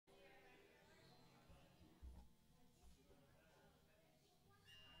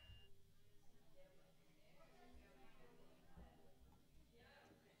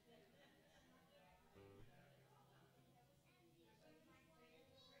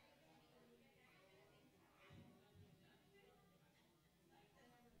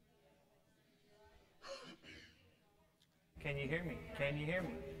Can you hear me? Can you hear me?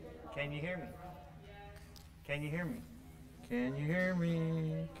 Can you hear me? Can you hear me? Can you hear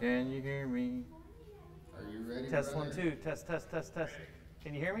me? Can you hear me? Are you ready? Test brother? 1 2. Test test test test.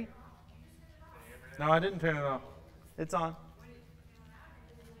 Can you hear me? No, I didn't turn it off. It's on.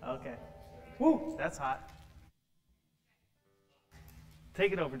 Okay. Woo, that's hot.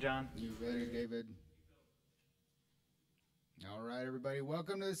 Take it over, John. You ready, David? All right, everybody.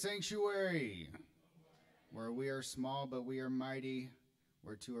 Welcome to the sanctuary, where we are small but we are mighty,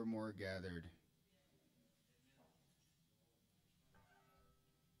 where two or more are gathered.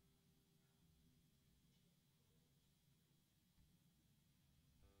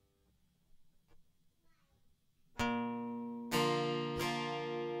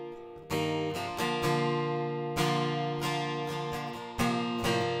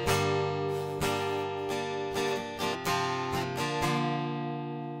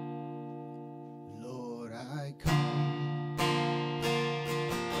 Lord, I come,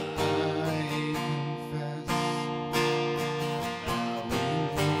 I confess,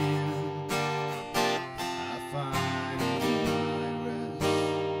 bowing down, I find my rest.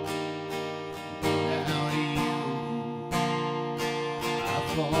 Without you, I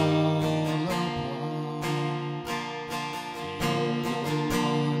fall apart. You're the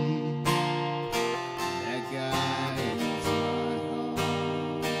one that guides my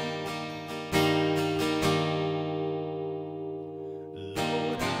heart.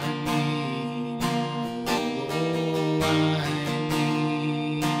 Lord, I need you. Oh, I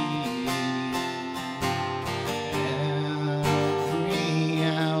need you. Every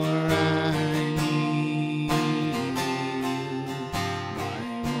hour I need you. My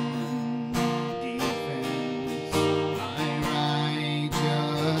one defense, my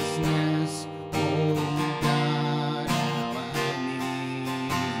righteousness. Oh God, how I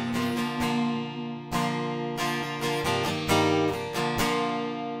need you.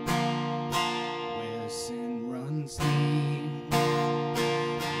 Where sin runs deep,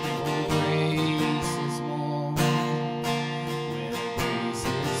 your grace is more. Where grace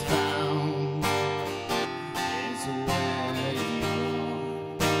is found is where you are.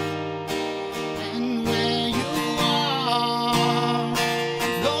 And where you are,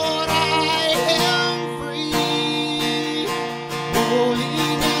 Lord, I am free.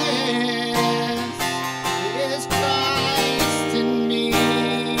 Holiness is Christ in me.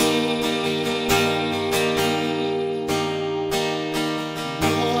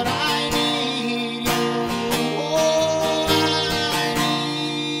 Lord, I need you. Oh, I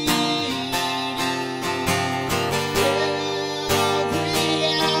need you.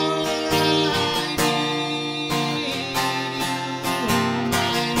 Every hour I need you.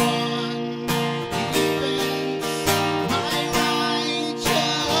 My one defense, my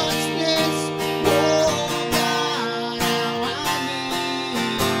righteousness. Oh God, how I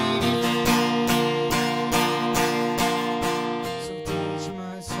need you. So teach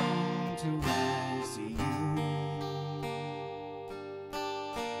my song to rise to you.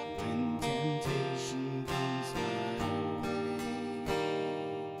 When temptation comes my way,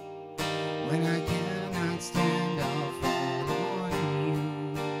 when I cannot stand, I'll fall on you.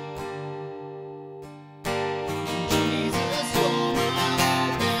 Jesus, you're my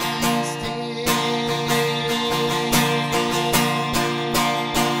hope and stay.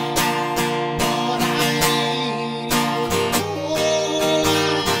 Lord, I need you. Oh, I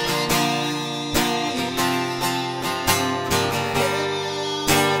need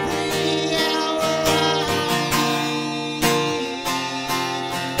every hour I need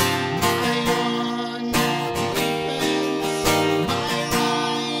my one defense, my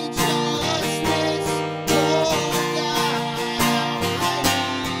righteousness. Oh God, how I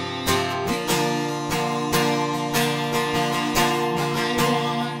need you. My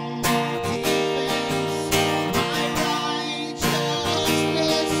one defense, my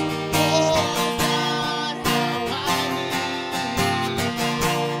righteousness. Oh God, how I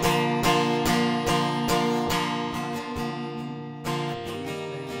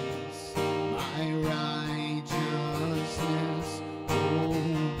defense, my righteousness. Oh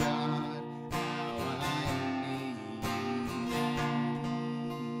God, how I need.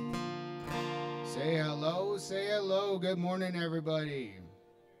 Say hello, say hello. Good morning, everybody.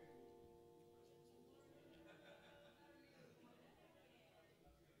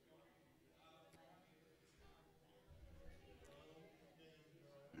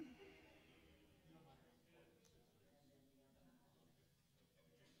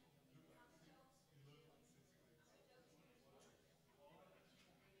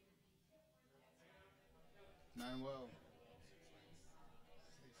 Nine well.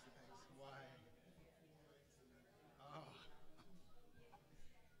 Why? Oh.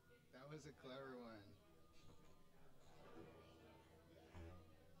 was a clever one.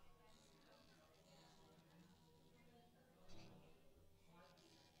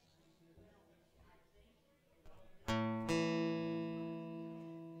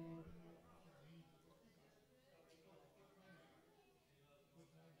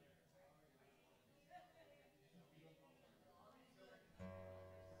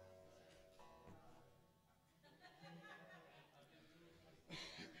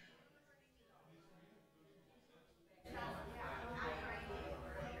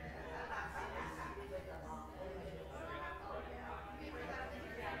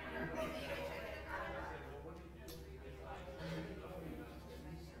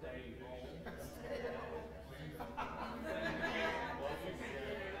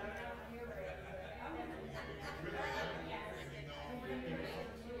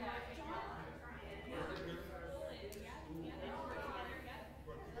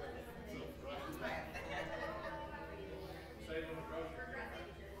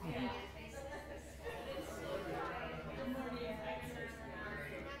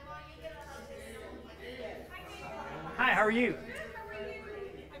 Hi, how are you?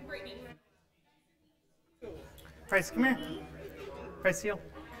 I'm Brittany. Price, come here. Price Seal.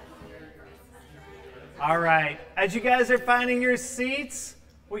 All right. As you guys are finding your seats,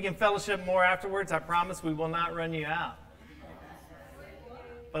 we can fellowship more afterwards. I promise we will not run you out.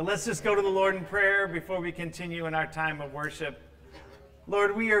 But let's just go to the Lord in prayer before we continue in our time of worship.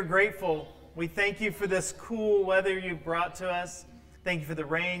 Lord, we are grateful. We thank you for this cool weather you've brought to us. Thank you for the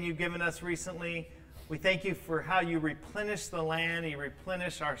rain you've given us recently. We thank you for how you replenish the land, you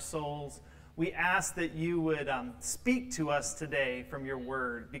replenish our souls. We ask that you would speak to us today from your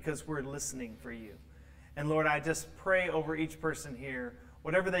word because we're listening for you. And Lord, I just pray over each person here,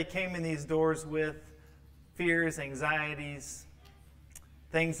 whatever they came in these doors with, fears, anxieties,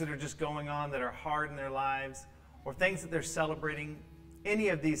 things that are just going on that are hard in their lives, or things that they're celebrating, any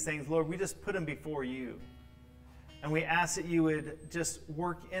of these things, Lord, we just put them before you. And we ask that you would just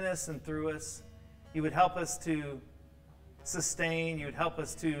work in us and through us. You would help us to sustain. You would help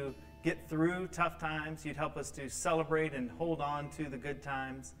us to get through tough times. You'd help us to celebrate and hold on to the good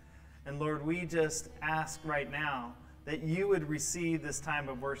times. And Lord, we just ask right now that you would receive this time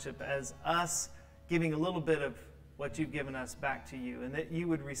of worship as us giving a little bit of what you've given us back to you, and that you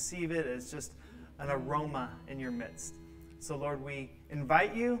would receive it as just an aroma in your midst. So Lord, we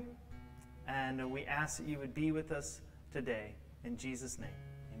invite you, and we ask that you would be with us today. In Jesus' name,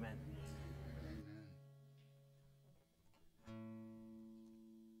 amen.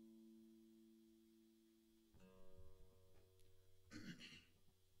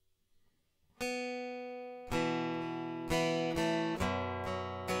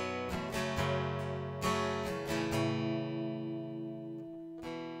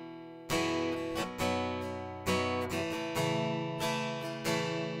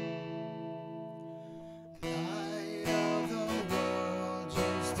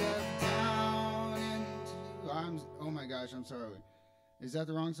 I'm sorry. Is that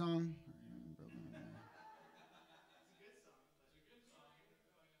the wrong song?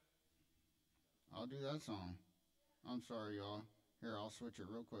 I'll do that song. I'm sorry, y'all. Here, I'll switch it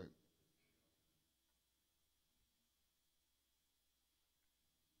real quick.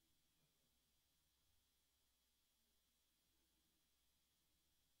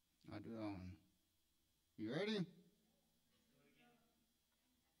 I'll do that one. You ready?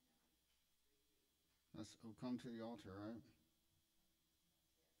 Let's come to the altar, right?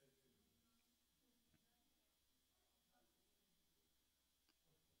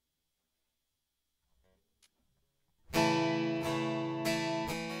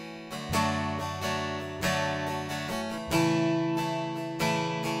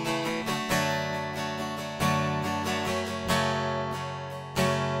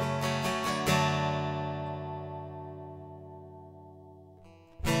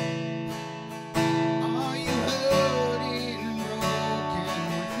 Are you hurting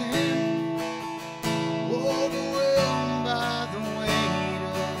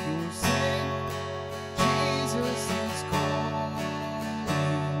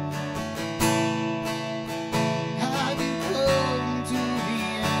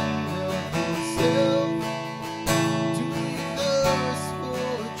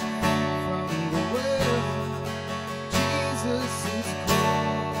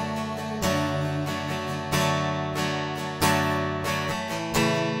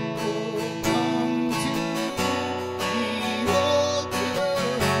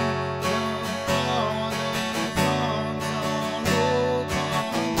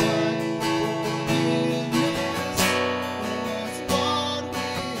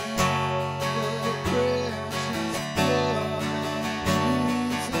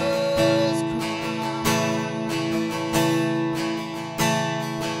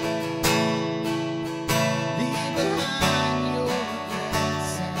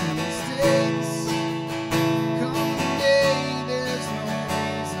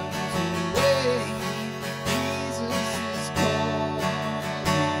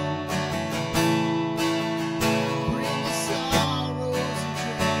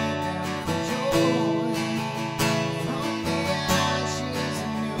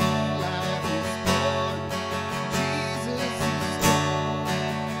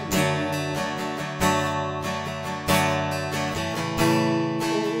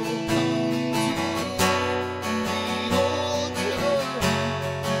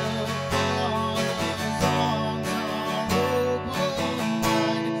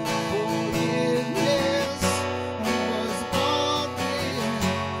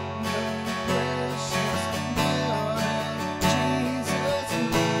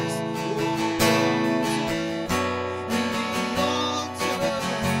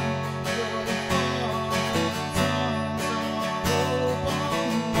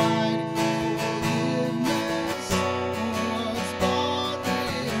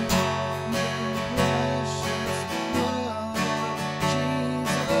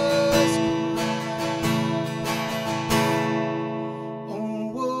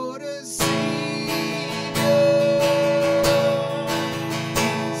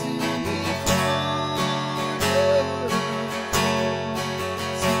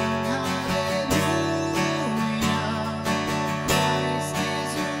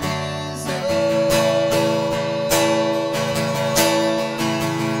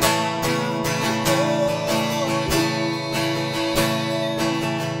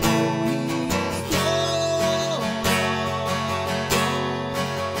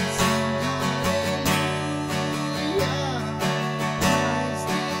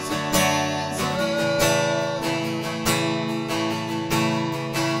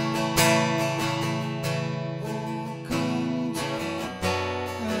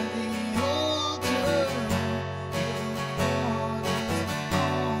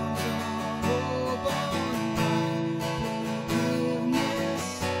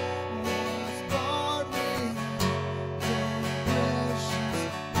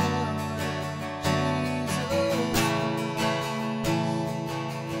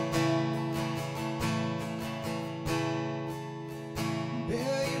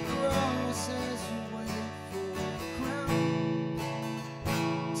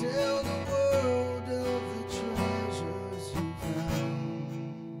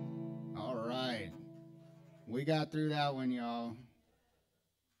We got through that one, y'all.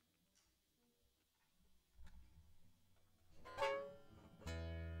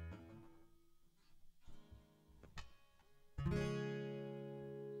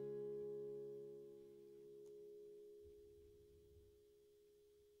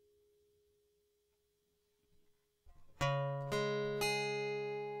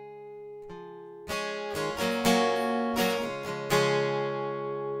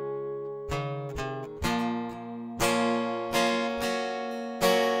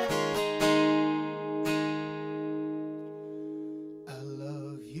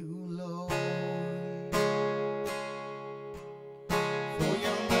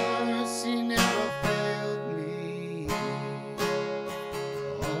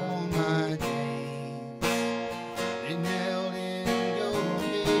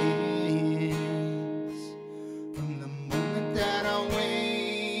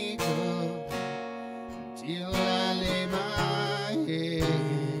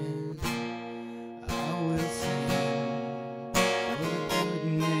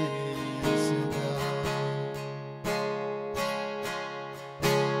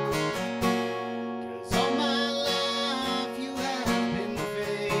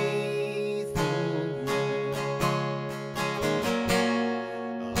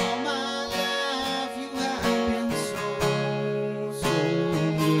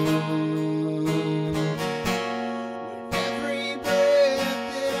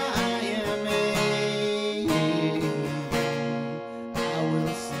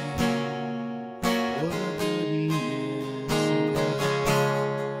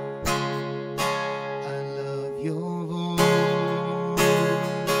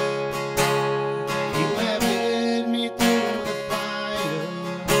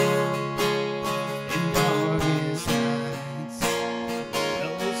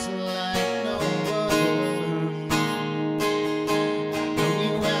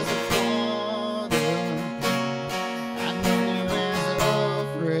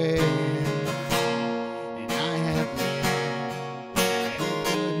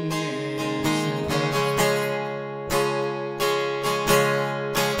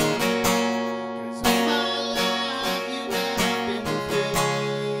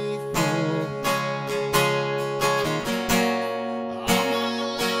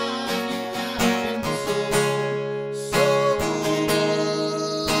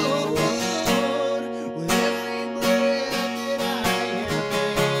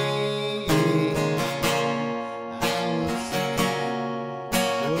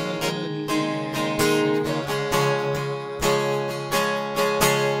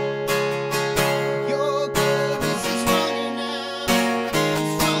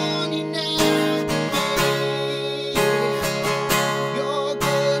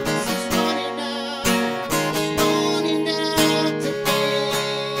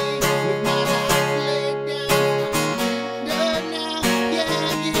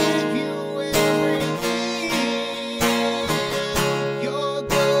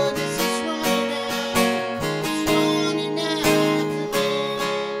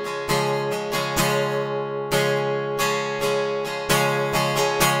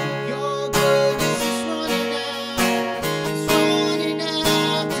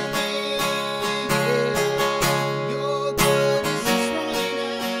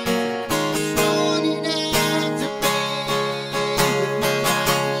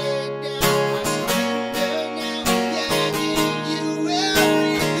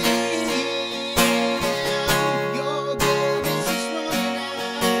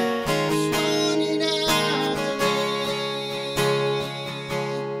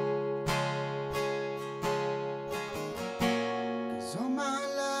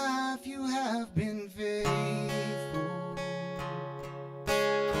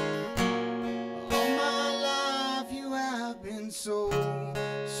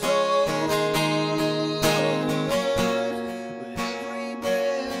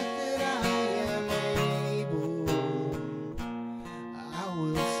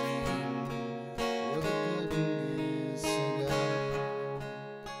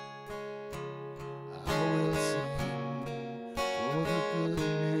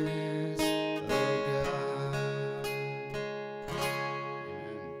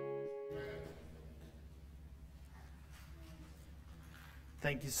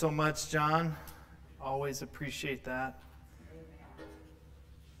 Thank you so much, John. Always appreciate that.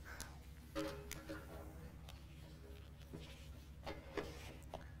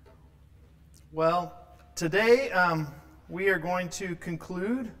 Well, today we are going to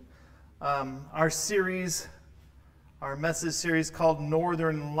conclude our series, our message series called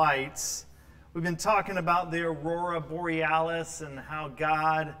Northern Lights. We've been talking about the aurora borealis and how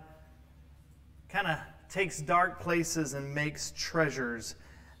God kind of takes dark places and makes treasures.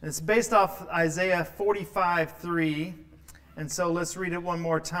 And it's based off Isaiah 45:3. And so let's read it one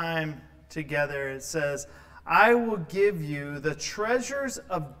more time together. It says, I will give you the treasures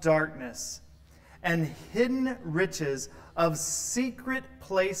of darkness and hidden riches of secret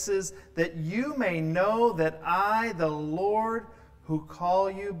places, that you may know that I, the Lord, who call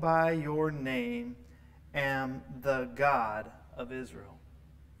you by your name, am the God of Israel.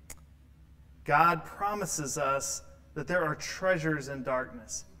 God promises us that there are treasures in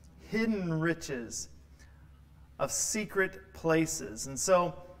darkness, hidden riches of secret places. And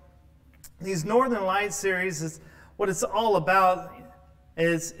so these Northern Lights series, is what it's all about.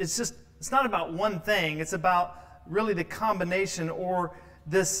 It's not about one thing. It's about really the combination, or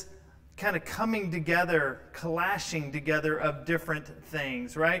this kind of coming together, clashing together of different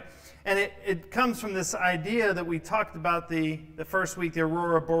things, right? And it comes from this idea that we talked about the first week, the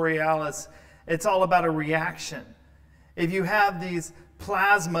aurora borealis. It's all about a reaction. If you have these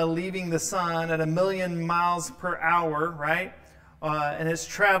plasma leaving the sun at 1,000,000 miles per hour, right? And it's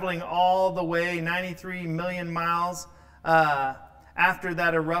traveling all the way 93 million miles after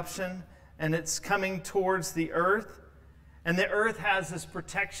that eruption, and it's coming towards the Earth. And the Earth has this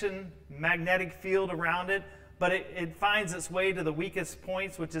protection magnetic field around it, but it finds its way to the weakest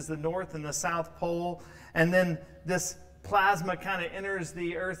points, which is the North and the South Pole. And then this plasma kind of enters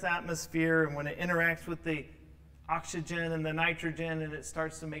the Earth's atmosphere, and when it interacts with the oxygen and the nitrogen, and it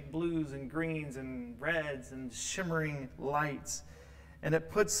starts to make blues and greens and reds and shimmering lights. And it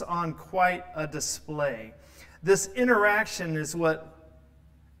puts on quite a display. This interaction is what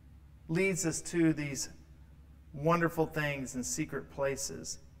leads us to these wonderful things in secret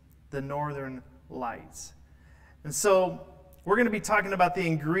places, the Northern Lights. And so we're going to be talking about the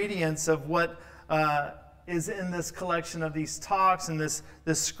ingredients of what is in this collection of these talks, and this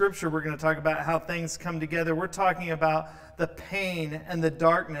scripture. We're going to talk about how things come together. We're talking about the pain and the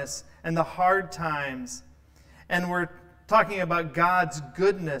darkness and the hard times. And we're talking about God's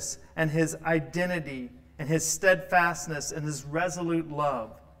goodness and his identity and his steadfastness and his resolute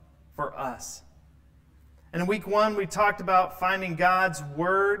love for us. And in week 1, we talked about finding God's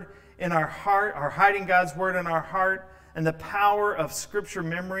word in our heart, or hiding God's word in our heart, and the power of scripture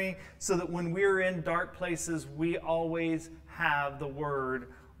memory, so that when we're in dark places, we always have the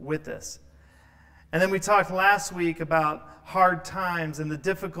word with us. And then we talked last week about hard times and the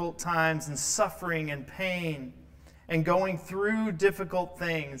difficult times and suffering and pain and going through difficult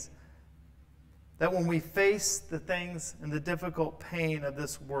things, that when we face the things and the difficult pain of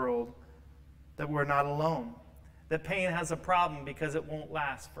this world, that we're not alone. That pain has a problem because it won't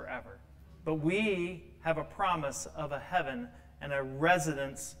last forever. But we have a promise of a heaven and a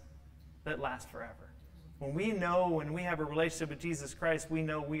residence that lasts forever. When we have a relationship with Jesus Christ, we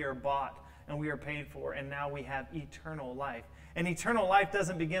know we are bought and we are paid for, and now we have eternal life. And eternal life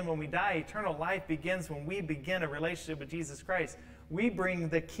doesn't begin when we die. Eternal life begins when we begin a relationship with Jesus Christ. We bring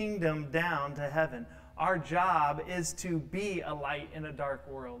the kingdom down to heaven. Our job is to be a light in a dark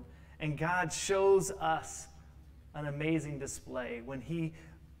world. And God shows us an amazing display when he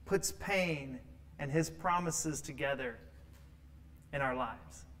puts pain and his promises together in our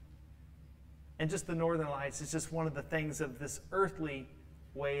lives. And just the Northern Lights is just one of the things of this earthly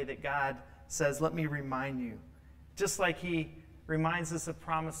way that God says, let me remind you. Just like he reminds us of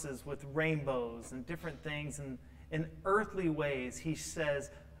promises with rainbows and different things, and in earthly ways, he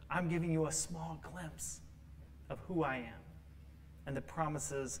says, I'm giving you a small glimpse of who I am and the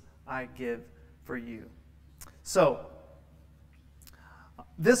promises I give for you. So,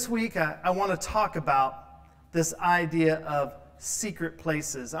 this week I want to talk about this idea of secret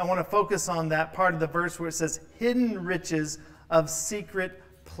places. I want to focus on that part of the verse where it says, hidden riches of secret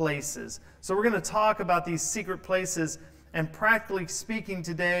places. So we're going to talk about these secret places, and practically speaking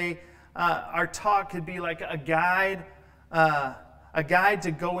today, our talk could be like a guide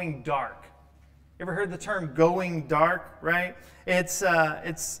to going dark. Ever heard the term going dark, right?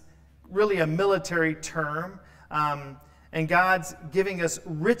 It's really a military term, and God's giving us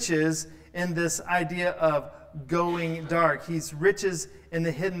riches in this idea of going dark. He's riches in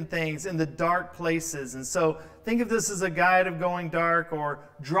the hidden things, in the dark places. And so think of this as a guide of going dark, or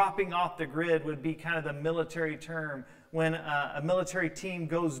dropping off the grid would be kind of the military term. When a military team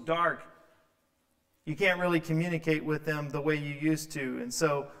goes dark, you can't really communicate with them the way you used to. And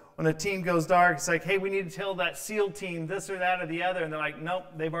so when a team goes dark, it's like, hey, we need to tell that SEAL team this or that or the other. And they're like, nope,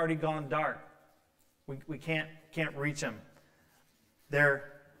 they've already gone dark. We can't reach them. They're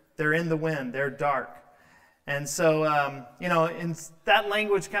in the wind. They're dark. And so, and that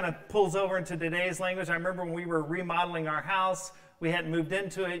language kind of pulls over into today's language. I remember when we were remodeling our house, we hadn't moved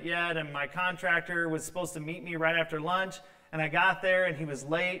into it yet, and my contractor was supposed to meet me right after lunch. And I got there, and he was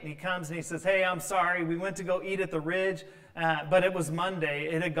late, and he comes and he says, "Hey, I'm sorry. We went to go eat at the Ridge, but it was Monday.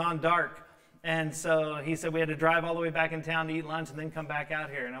 It had gone dark." And so he said we had to drive all the way back in town to eat lunch and then come back out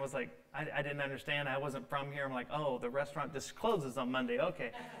here. And I was like, I didn't understand. I wasn't from here. I'm like, oh, the restaurant just closes on Monday.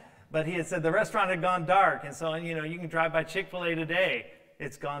 Okay. But he had said the restaurant had gone dark. And so, you can drive by Chick-fil-A today.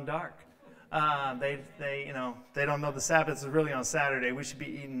 It's gone dark. They don't know the Sabbath is really on Saturday. We should be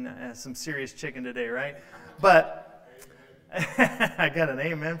eating some serious chicken today, right? But I got an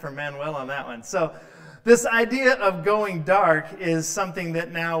amen from Manuel on that one. So this idea of going dark is something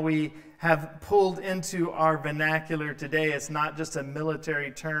that now we have pulled into our vernacular today. It's not just a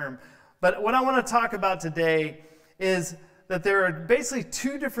military term. But what I want to talk about today is that there are basically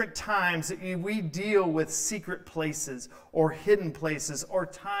two different times that we deal with secret places or hidden places or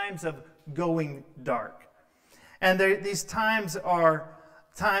times of going dark. And these times are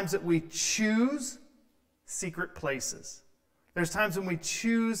times that we choose secret places. There's times when we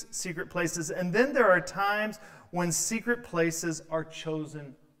choose secret places, and then there are times when secret places are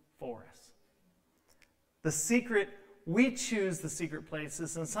chosen for us. We choose the secret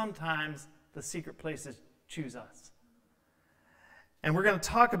places, and sometimes the secret places choose us. And we're going to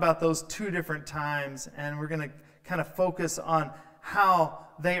talk about those two different times, and we're going to kind of focus on how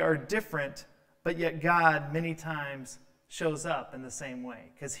they are different, but yet God many times shows up in the same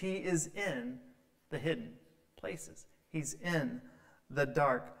way, because he is in the hidden places. He's in the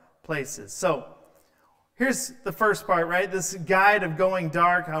dark places. So here's the first part, right? This guide of going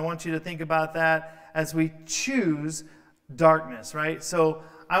dark, I want you to think about that as we choose darkness, right? So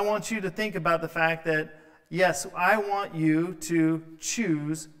I want you to think about the fact that, yes, I want you to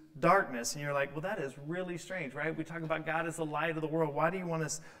choose darkness. And you're like, well, that is really strange, right? We talk about God as the light of the world. Why do you want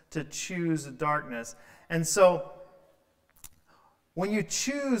us to choose darkness? And so when you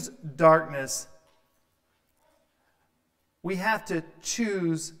choose darkness, we have to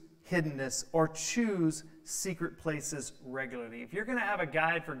choose hiddenness or choose secret places regularly. If you're going to have a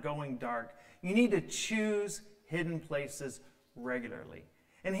guide for going dark, you need to choose hidden places regularly.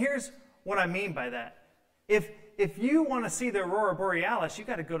 And here's what I mean by that. If you want to see the aurora borealis, you've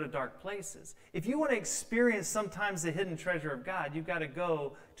got to go to dark places. If you want to experience sometimes the hidden treasure of God, you've got to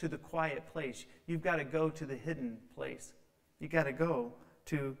go to the quiet place. You've got to go to the hidden place. You've got to go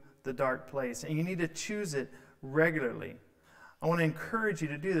to the dark place. And you need to choose it regularly. I want to encourage you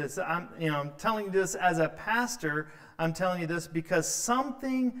to do this. I'm telling you this as a pastor. I'm telling you this because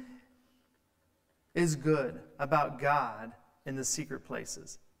something is good about God in the secret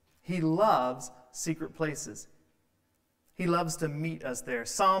places. He loves secret places. He loves to meet us there.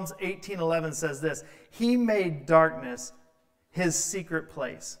 Psalms 18:11 says this: He made darkness his secret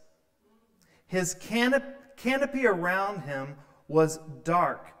place. His canopy around him was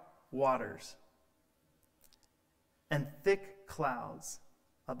dark waters and thick clouds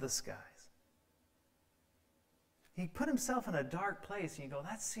of the skies. He put himself in a dark place, and you go,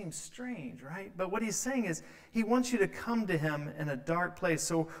 that seems strange, right? But what he's saying is he wants you to come to him in a dark place.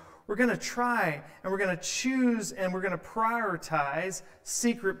 So we're going to try, and we're going to choose, and we're going to prioritize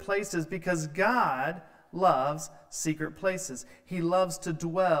secret places because God loves secret places. He loves to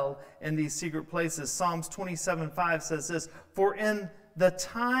dwell in these secret places. Psalms 27:5 says this: For in the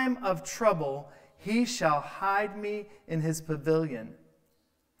time of trouble he shall hide me in his pavilion,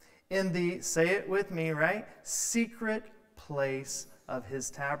 in the, say it with me, right? Secret place of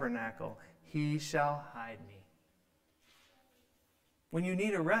his tabernacle, he shall hide me. When you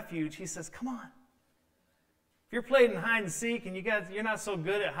need a refuge, he says, come on. If you're playing hide and seek and you're not so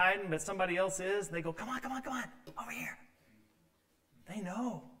good at hiding, but somebody else is, they go, come on, over here. They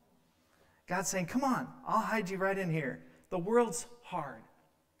know. God's saying, come on, I'll hide you right in here. The world's hard.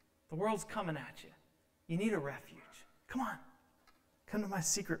 The world's coming at you. You need a refuge. Come on. Come to my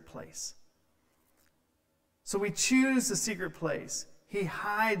secret place. So we choose the secret place. He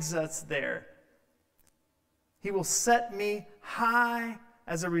hides us there. He will set me high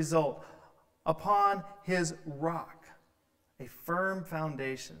as a result upon his rock, a firm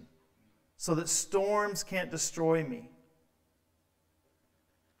foundation, so that storms can't destroy me.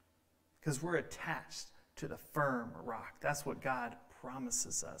 Because we're attached to the firm rock. That's what God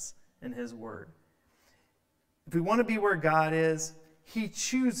promises us in his word. If we want to be where God is, he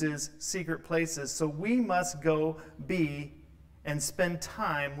chooses secret places. So we must go be and spend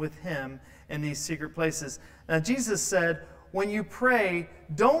time with him in these secret places. Now, Jesus said, when you pray,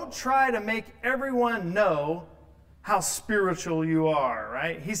 don't try to make everyone know how spiritual you are,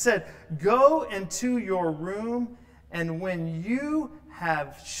 right? He said, go into your room, and when you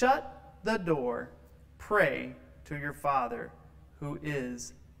have shut the door, pray to your Father who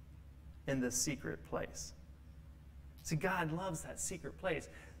is in the secret place. See, God loves that secret place.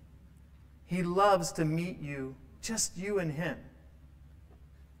 He loves to meet you, just you and Him.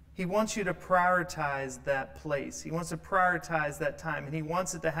 He wants you to prioritize that place. He wants to prioritize that time, and He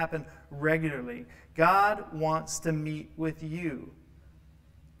wants it to happen regularly. God wants to meet with you.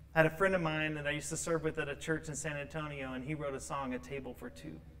 I had a friend of mine that I used to serve with at a church in San Antonio, and he wrote a song, A Table for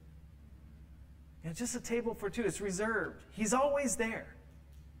Two. You know, just a table for two. It's reserved. He's always there.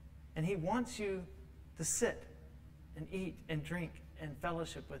 And He wants you to sit and eat and drink and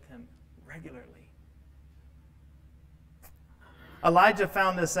fellowship with Him regularly. Elijah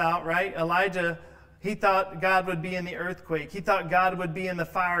found this out, right? Elijah, he thought God would be in the earthquake. He thought God would be in the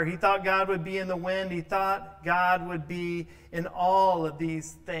fire. He thought God would be in the wind. He thought God would be in all of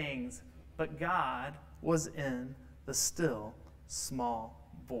these things. But God was in the still,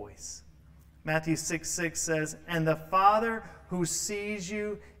 small voice. Matthew 6:6 says, and the Father who sees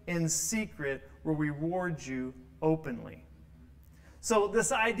you in secret will reward you openly. So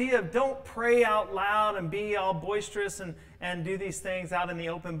this idea of don't pray out loud and be all boisterous and do these things out in the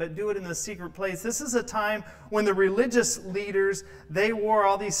open, but do it in the secret place. This is a time when the religious leaders, they wore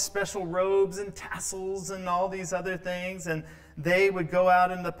all these special robes and tassels and all these other things, and they would go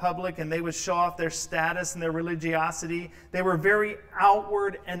out in the public and they would show off their status and their religiosity. They were very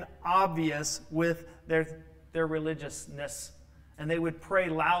outward and obvious with their religiousness. And they would pray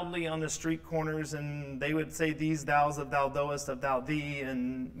loudly on the street corners, and they would say these thous of thou doest of thou thee,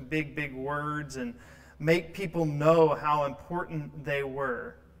 and big, big words, and make people know how important they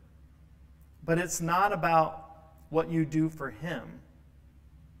were. But it's not about what you do for Him.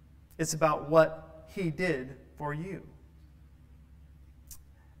 It's about what He did for you.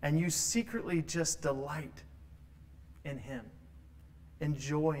 And you secretly just delight in Him,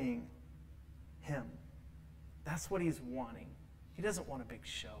 enjoying Him. That's what He's wanting. He doesn't want a big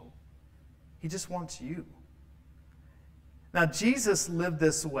show. He just wants you. Now, Jesus lived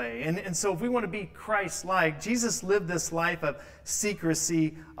this way. And so if we want to be Christ-like, Jesus lived this life of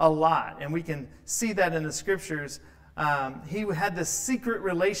secrecy a lot. And we can see that in the Scriptures. He had this secret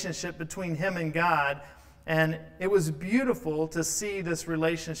relationship between Him and God. And it was beautiful to see this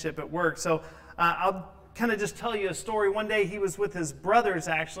relationship at work. So I'll kind of just tell you a story. One day he was with his brothers,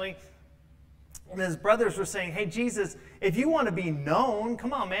 actually. And his brothers were saying, hey, Jesus, if you want to be known,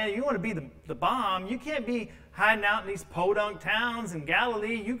 come on, man, you want to be the bomb, you can't be hiding out in these podunk towns in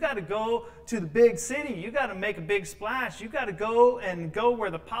Galilee. You got to go to the big city. You got to make a big splash. You got to go where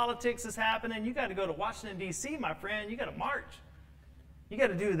the politics is happening. You got to go to Washington, D.C., my friend. You got to march. You got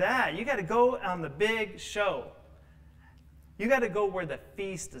to do that. You got to go on the big show. You got to go where the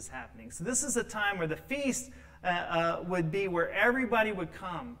feast is happening. So this is a time where the feast would be where everybody would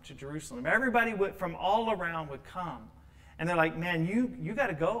come to Jerusalem. Everybody from all around would come. And they're like, man, you got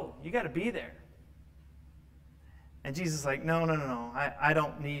to go. You got to be there. And Jesus is like, no. I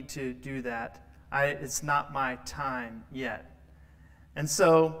don't need to do that. It's not my time yet. And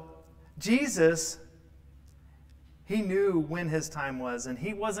so Jesus, He knew when His time was. And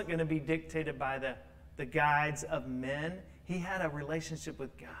He wasn't going to be dictated by the guides of men. He had a relationship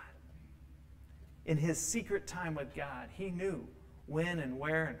with God. In His secret time with God, He knew when and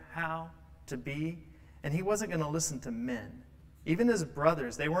where and how to be. And He wasn't going to listen to men. Even His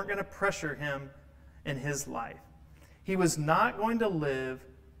brothers, they weren't going to pressure Him in His life. He was not going to live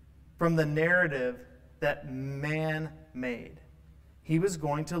from the narrative that man made. He was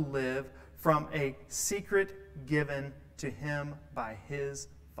going to live from a secret given to Him by His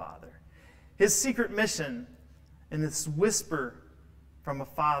Father. His secret mission and this whisper from a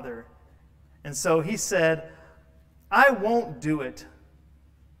Father. And so He said, I won't do it.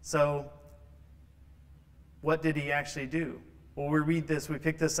 So what did He actually do? Well, we read this, we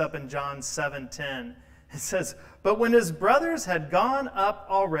pick this up in John 7:10. It says, but when His brothers had gone up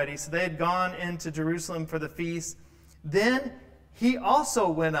already, so they had gone into Jerusalem for the feast, then He also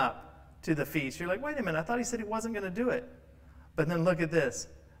went up to the feast. You're like, wait a minute, I thought He said He wasn't going to do it. But then look at this.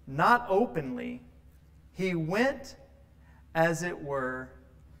 Not openly. He went, as it were,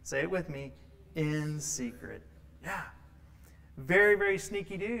 say it with me, in secret. Yeah. Very, very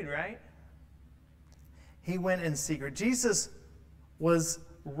sneaky dude, right? He went in secret. Jesus was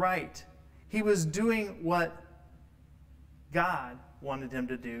right. He was doing what God wanted Him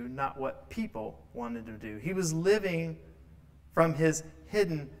to do, not what people wanted Him to do. He was living from His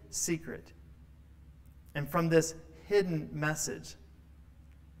hidden secret and from this hidden message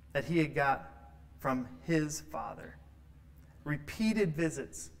that He had got from his Father. Repeated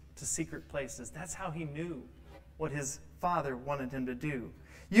visits to secret places. That's how he knew what his Father wanted him to do.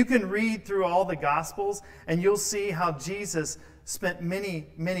 You can read through all the Gospels and you'll see how Jesus spent many,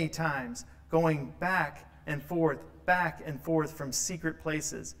 many times going back and forth from secret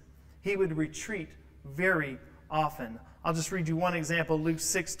places. He would retreat very often. I'll just read you one example. Luke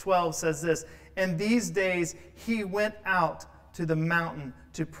 6:12 says this, "In these days he went out to the mountain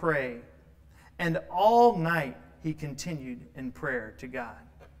to pray, and all night he continued in prayer to God."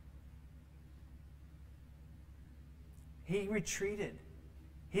 He retreated.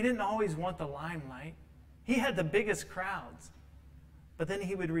 He didn't always want the limelight. He had the biggest crowds, but then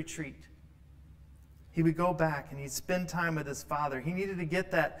he would retreat. He would go back and he'd spend time with his Father. He needed to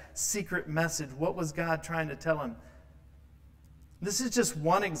get that secret message. What was God trying to tell him? This is just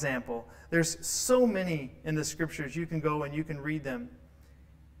one example. There's so many in the scriptures. You can go and you can read them.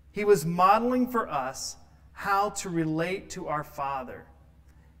 He was modeling for us how to relate to our Father,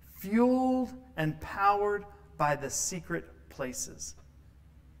 fueled and powered by the secret places.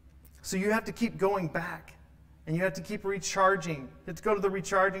 So you have to keep going back and you have to keep recharging. You have to go to the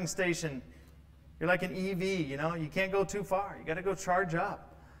recharging station. You're like an EV, you know, you can't go too far. You got to go charge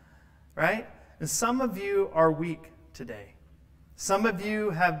up, right? And some of you are weak today. Some of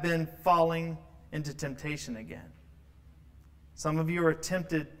you have been falling into temptation again. Some of you are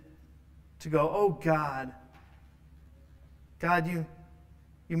tempted to go, "Oh God,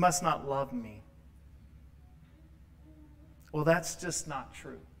 you must not love me." Well, that's just not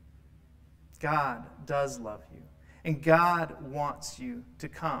true. God does love you. And God wants you to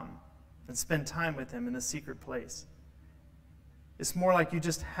come and spend time with him in a secret place. It's more like you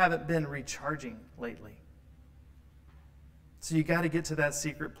just haven't been recharging lately. So you got to get to that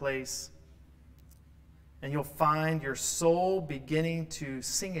secret place, and you'll find your soul beginning to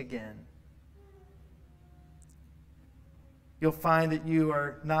sing again. You'll find that you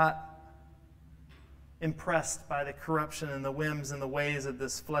are not impressed by the corruption and the whims and the ways of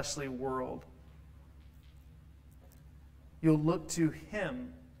this fleshly world. You'll look to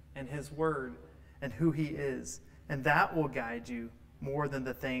him and his word and who he is, and that will guide you more than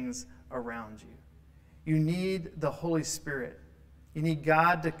the things around you. You need the Holy Spirit. You need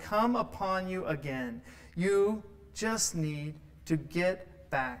God to come upon you again. You just need to get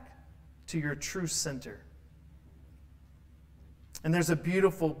back to your true center. And there's a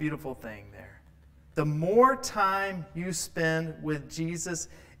beautiful, beautiful thing there. The more time you spend with Jesus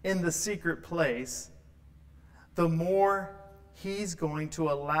in the secret place, the more he's going to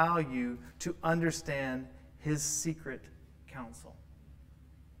allow you to understand his secret counsel.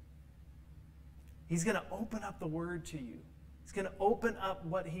 He's going to open up the word to you. He's going to open up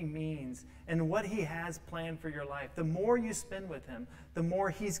what he means and what he has planned for your life. The more you spend with him, the more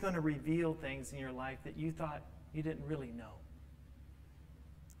he's going to reveal things in your life that you thought you didn't really know.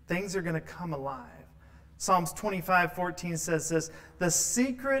 Things are going to come alive. Psalms 25:14 says this, "The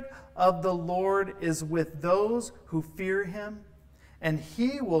secret of the Lord is with those who fear him, and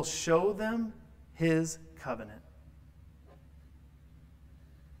he will show them his covenant."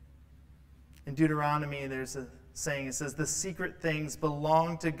 In Deuteronomy, there's a saying, it says, "The secret things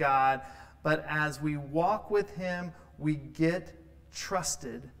belong to God, but as we walk with him, we get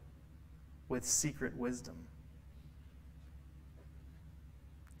trusted with secret wisdom."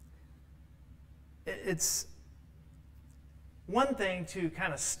 It's one thing to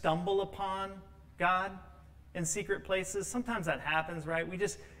kind of stumble upon God in secret places. Sometimes that happens, right? We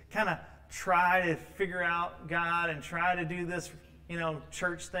just kind of try to figure out God and try to do this,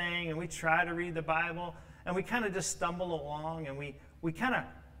 church thing, and we try to read the Bible, and we kind of just stumble along, and we kind of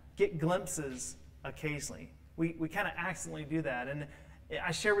get glimpses occasionally. We kind of accidentally do that. And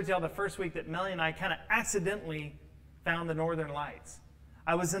I shared with y'all the first week that Melanie and I kind of accidentally found the Northern Lights.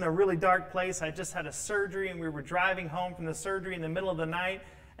 I was in a really dark place. I just had a surgery, and we were driving home from the surgery in the middle of the night,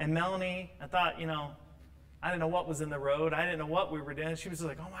 and Melanie, I thought, I didn't know what was in the road. I didn't know what we were doing. She was just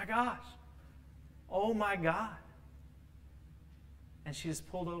like, "Oh my gosh. Oh my God." And she just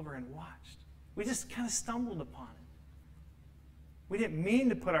pulled over and watched. We just kind of stumbled upon it. We didn't mean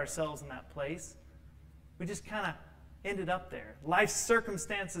to put ourselves in that place. We just kind of ended up there. Life's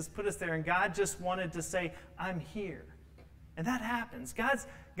circumstances put us there, and God just wanted to say, "I'm here." And that happens. God's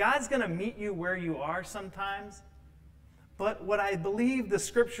going to meet you where you are sometimes. But what I believe the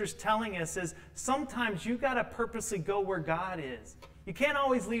Scripture's telling us is sometimes you got to purposely go where God is. You can't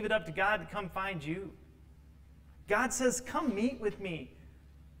always leave it up to God to come find you. God says, "Come meet with me.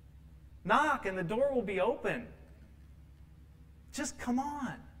 Knock and the door will be open. Just come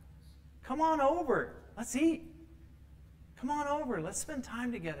on. Come on over. Let's eat. Come on over. Let's spend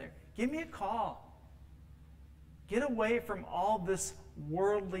time together. Give me a call. Get away from all this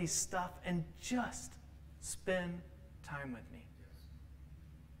worldly stuff and just spend time with me.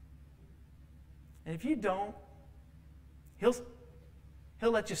 And if you don't, he'll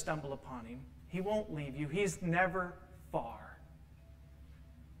let you stumble upon him. He won't leave you. He's never far.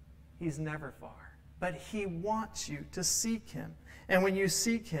 He's never far. But he wants you to seek him. And when you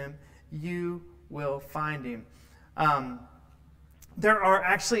seek him, you will find him. There are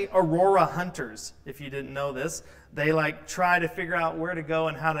actually aurora hunters, if you didn't know this. They try to figure out where to go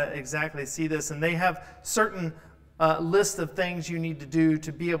and how to exactly see this. And they have certain list of things you need to do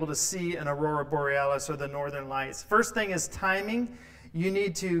to be able to see an aurora borealis or the northern lights. First thing is timing. You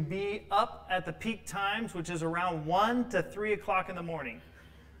need to be up at the peak times, which is around 1 to 3 o'clock in the morning.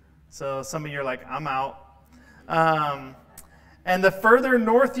 So some of you are like, I'm out. And the further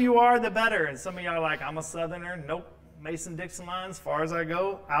north you are, the better. And some of you are like, I'm a southerner. Nope. Mason-Dixon line, as far as I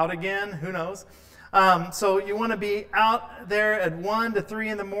go. Out again. Who knows? So you want to be out there at 1 to 3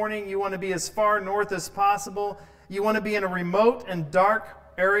 in the morning. You want to be as far north as possible. You want to be in a remote and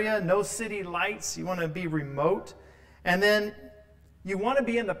dark area. No city lights. You want to be remote. And then you want to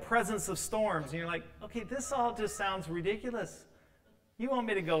be in the presence of storms. And you're like, okay, this all just sounds ridiculous. You want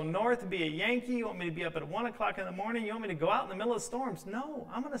me to go north and be a Yankee? You want me to be up at 1 o'clock in the morning? You want me to go out in the middle of storms? No,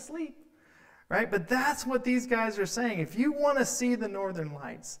 I'm going to sleep. Right? But that's what these guys are saying. If you want to see the northern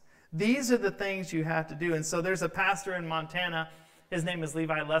lights, these are the things you have to do. And so there's a pastor in Montana. His name is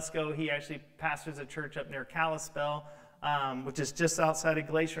Levi Lesko. He actually pastors a church up near Kalispell, which is just outside of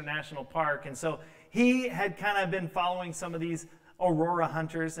Glacier National Park. And so he had kind of been following some of these aurora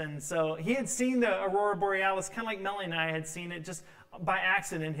hunters. And so he had seen the aurora borealis, kind of like Melanie and I had seen it just by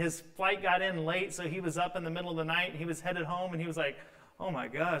accident. His flight got in late, so he was up in the middle of the night. He was headed home, and he was like, oh my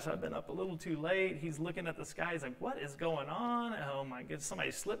gosh, I've been up a little too late. He's looking at the sky. He's like, what is going on? Oh my goodness, somebody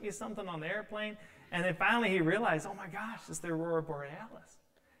slipped me something on the airplane. And then finally he realized, oh my gosh, it's the aurora borealis.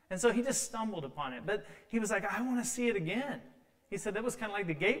 And so he just stumbled upon it. But he was like, I want to see it again. He said, that was kind of like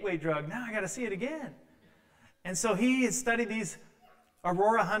the gateway drug. Now I got to see it again. And so he had studied these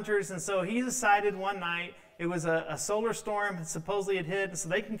aurora hunters. And so he decided one night, it was a solar storm supposedly had hit. And so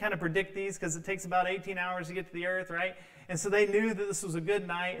they can kind of predict these because it takes about 18 hours to get to the earth, right? And so they knew that this was a good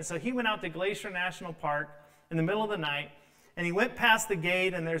night. And so he went out to Glacier National Park in the middle of the night. And he went past the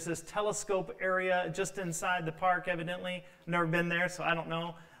gate, and there's this telescope area just inside the park, evidently. I've never been there, so I don't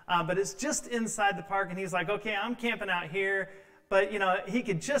know. But it's just inside the park. And he's like, okay, I'm camping out here. But, you know, he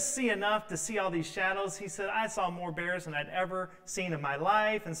could just see enough to see all these shadows. He said, I saw more bears than I'd ever seen in my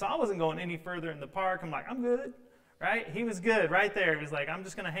life. And so I wasn't going any further in the park. I'm like, I'm good, right? He was good right there. He was like, I'm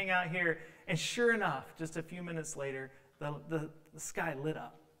just going to hang out here. And sure enough, just a few minutes later, the sky lit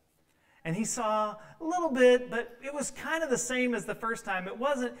up. And he saw a little bit, but it was kind of the same as the first time. It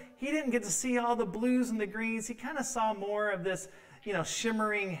wasn't, he didn't get to see all the blues and the greens. He kind of saw more of this, you know,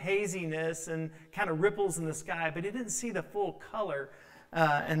 shimmering haziness and kind of ripples in the sky, but he didn't see the full color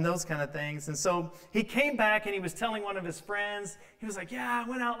and those kind of things. And so he came back and he was telling one of his friends, he was like, yeah, I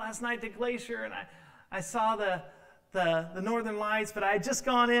went out last night to Glacier and I saw the northern lights, but I had just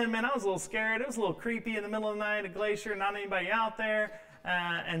gone in, man, I was a little scared. It was a little creepy in the middle of the night at Glacier, not anybody out there.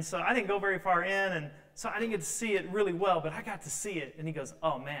 And so I didn't go very far in, and so I didn't get to see it really well, but I got to see it. And he goes,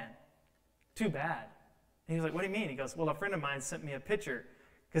 oh man, too bad. And he was like, what do you mean? He goes, well, a friend of mine sent me a picture,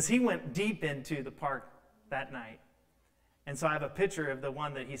 because he went deep into the park that night. And so I have a picture of the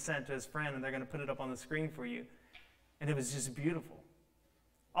one that he sent to his friend, and they're going to put it up on the screen for you. And it was just beautiful.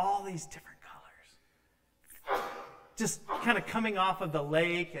 All these different colors. Just kind of coming off of the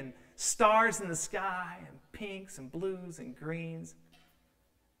lake, and stars in the sky, and pinks and blues and greens.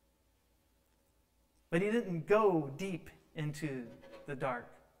 But he didn't go deep into the dark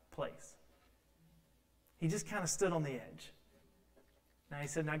place. He just kind of stood on the edge. Now he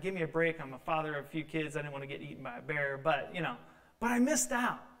said, now give me a break. I'm a father of a few kids. I didn't want to get eaten by a bear, but I missed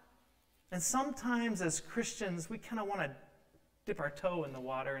out. And sometimes as Christians, we kind of want to dip our toe in the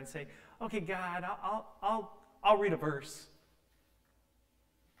water and say, okay, God, I'll read a verse.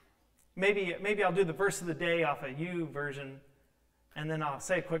 Maybe I'll do the verse of the day off a U version, and then I'll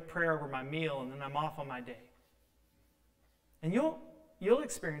say a quick prayer over my meal, and then I'm off on my day. And you'll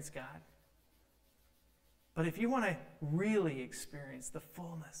experience God. But if you want to really experience the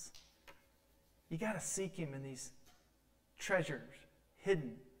fullness, you got to seek Him in these treasures,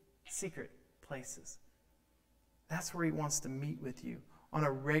 hidden, secret places. That's where He wants to meet with you on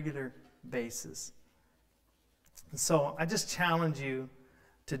a regular basis. And so I just challenge you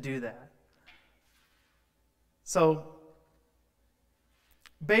to do that. So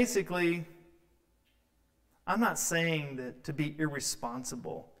basically, I'm not saying that to be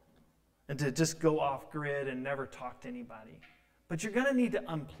irresponsible and to just go off grid and never talk to anybody. But you're going to need to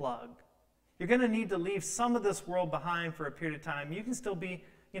unplug. You're going to need to leave some of this world behind for a period of time. You can still be,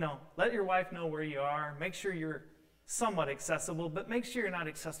 let your wife know where you are. Make sure you're somewhat accessible, but make sure you're not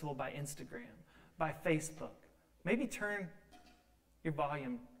accessible by Instagram, by Facebook. Maybe turn your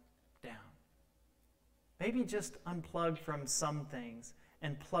volume down. Maybe just unplug from some things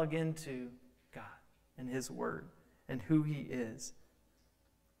and plug into God and His Word and who He is.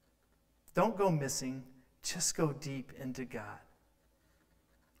 Don't go missing. Just go deep into God.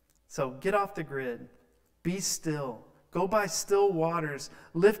 So get off the grid. Be still. Go by still waters.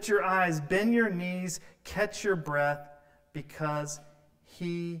 Lift your eyes. Bend your knees. Catch your breath, because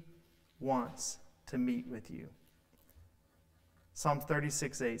He wants to meet with you. Psalm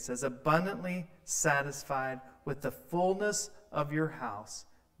 36:8 says, abundantly satisfied with the fullness of your house,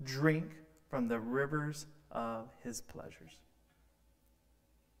 drink from the rivers of His pleasures.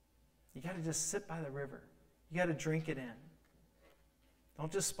 You got to just sit by the river. You got to drink it in. Don't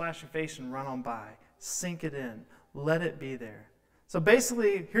just splash your face and run on by. Sink it in. Let it be there. So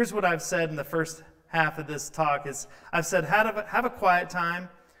basically, here's what I've said in the first half of this talk is I've said have a quiet time,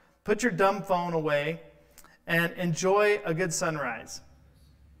 put your dumb phone away, and enjoy a good sunrise.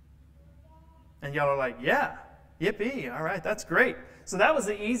 And y'all are like, yeah, yippee, all right, that's great. So that was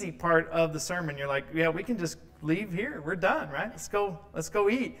the easy part of the sermon. You're like, yeah, we can just leave here. We're done, right? Let's go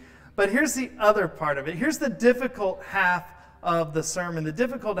eat. But here's the other part of it. Here's the difficult half of the sermon. The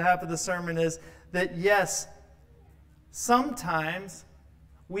difficult half of the sermon is that, yes, sometimes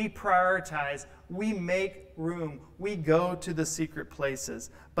we prioritize, we make room, we go to the secret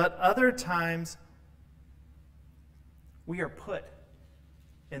places. But other times, we are put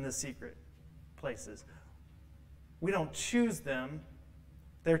in the secret places. We don't choose them,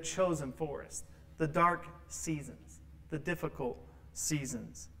 they're chosen for us. The dark seasons, the difficult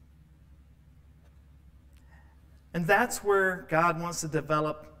seasons. And that's where God wants to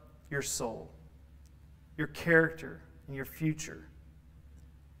develop your soul, your character, and your future.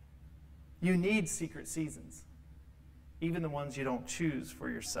 You need secret seasons, even the ones you don't choose for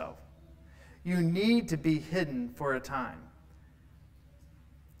yourself. You need to be hidden for a time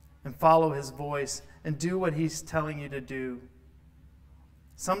and follow His voice and do what He's telling you to do.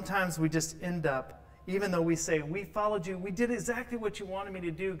 Sometimes we just end up, even though we say, we followed you, we did exactly what you wanted me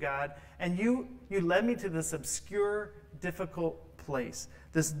to do, God, and you led me to this obscure, difficult place,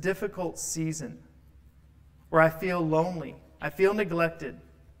 this difficult season where I feel lonely, I feel neglected.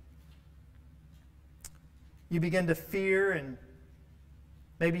 You begin to fear, and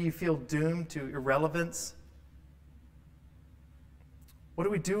maybe you feel doomed to irrelevance. What do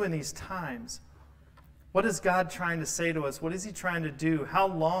we do in these times? What is God trying to say to us? What is He trying to do? How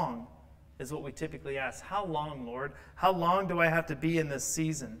long is what we typically ask. How long, Lord? How long do I have to be in this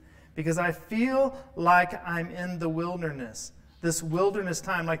season? Because I feel like I'm in the wilderness, this wilderness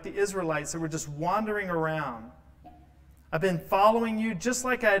time, like the Israelites that were just wandering around. I've been following you just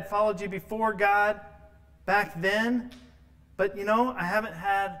like I had followed you before, God, back then. But, I haven't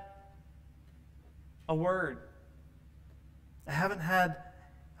had a word. I haven't had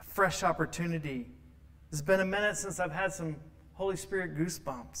a fresh opportunity. It's been a minute since I've had some Holy Spirit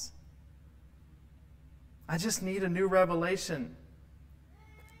goosebumps. I just need a new revelation.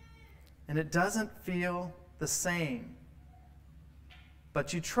 And it doesn't feel the same.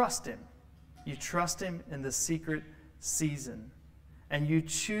 But you trust Him. You trust Him in the secret season. And you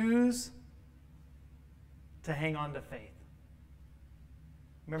choose to hang on to faith.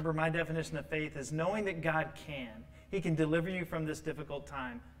 Remember, my definition of faith is knowing that God can. He can deliver you from this difficult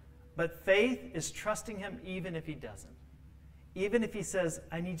time. But faith is trusting Him even if He doesn't. Even if He says,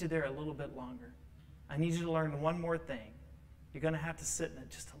 I need you there a little bit longer. I need you to learn one more thing. You're going to have to sit in it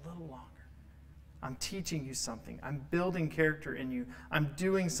just a little longer. I'm teaching you something. I'm building character in you. I'm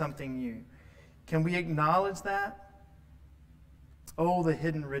doing something new. Can we acknowledge that? Oh, the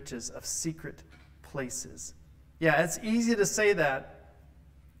hidden riches of secret places. Yeah, it's easy to say that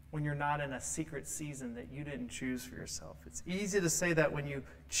when you're not in a secret season that you didn't choose for yourself. It's easy to say that when you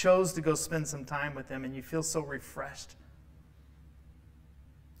chose to go spend some time with Him and you feel so refreshed.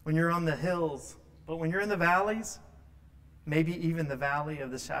 When you're on the hills, but when you're in the valleys, maybe even the valley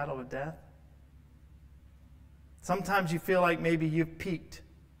of the shadow of death, sometimes you feel like maybe you've peaked.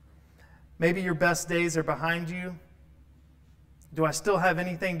 Maybe your best days are behind you. Do I still have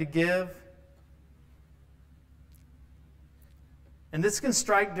anything to give? And this can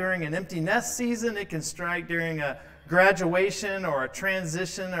strike during an empty nest season. It can strike during a graduation or a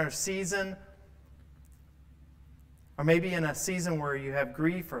transition or season. Or maybe in a season where you have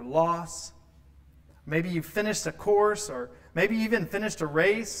grief or loss. Maybe you finished a course, or maybe even finished a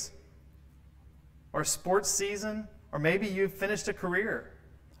race. or a sports season, or maybe you've finished a career,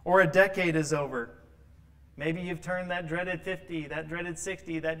 or a decade is over. Maybe you've turned that dreaded 50, that dreaded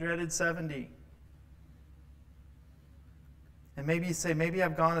 60, that dreaded 70. And maybe you say, maybe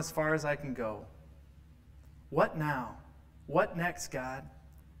I've gone as far as I can go. What now? What next, God?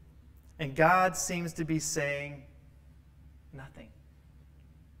 And God seems to be saying, nothing.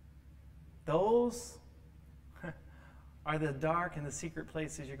 Those are the dark and the secret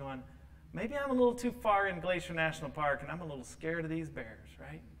places you're going, maybe I'm a little too far in Glacier National Park and I'm a little scared of these bears,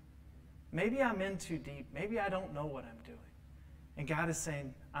 right? Maybe I'm in too deep. Maybe I don't know what I'm doing. And God is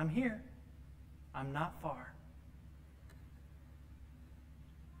saying, I'm here. I'm not far.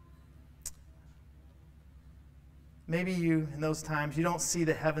 Maybe you, in those times, you don't see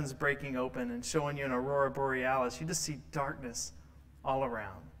the heavens breaking open and showing you an aurora borealis. You just see darkness all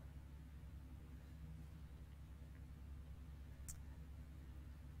around.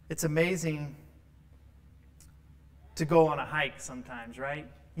 It's amazing to go on a hike sometimes, right?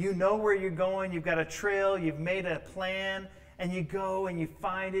 You know where you're going. You've got a trail. You've made a plan. And you go and you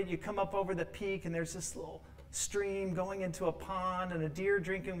find it. You come up over the peak and there's this little stream going into a pond and a deer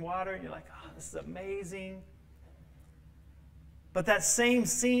drinking water. And you're like, oh, this is amazing. But that same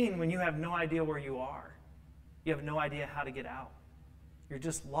scene when you have no idea where you are. You have no idea how to get out. You're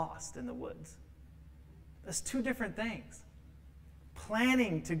just lost in the woods. That's two different things.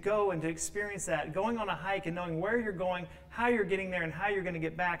 Planning to go and to experience that, going on a hike and knowing where you're going, how you're getting there, and how you're going to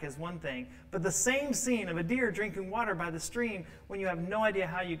get back is one thing. But the same scene of a deer drinking water by the stream when you have no idea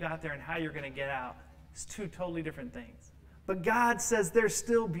how you got there and how you're going to get out is two totally different things. But God says they're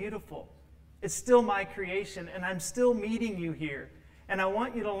still beautiful. It's still my creation, and I'm still meeting you here. And I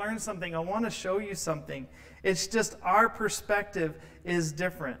want you to learn something. I want to show you something. It's just our perspective is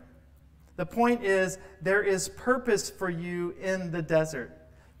different. The point is, there is purpose for you in the desert.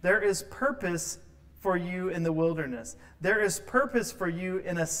 There is purpose for you in the wilderness. There is purpose for you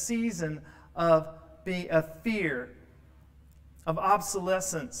in a season of fear, of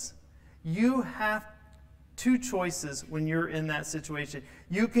obsolescence. You have two choices when you're in that situation.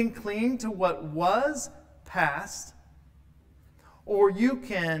 You can cling to what was past, or you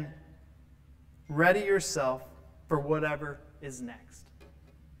can ready yourself for whatever is next.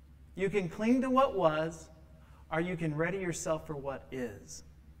 You can cling to what was, or you can ready yourself for what is.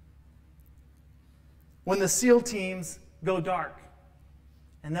 When the SEAL teams go dark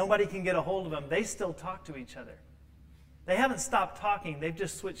and nobody can get a hold of them, they still talk to each other. They haven't stopped talking, they've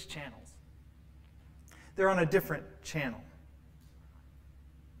just switched channels. They're on a different channel.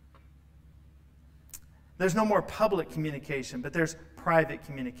 There's no more public communication, but there's private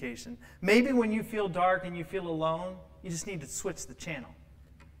communication. Maybe when you feel dark and you feel alone, you just need to switch the channel.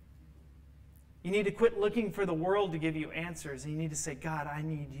 You need to quit looking for the world to give you answers, and you need to say, God, I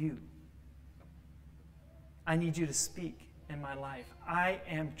need you. I need you to speak in my life. I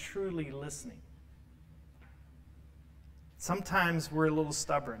am truly listening. Sometimes we're a little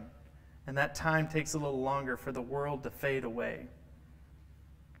stubborn, and that time takes a little longer for the world to fade away.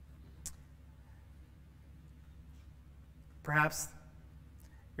 Perhaps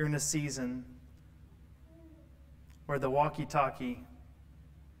you're in a season where the walkie-talkie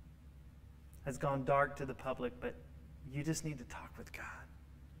has gone dark to the public, but you just need to talk with God.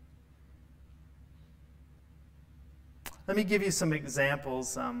 Let me give you some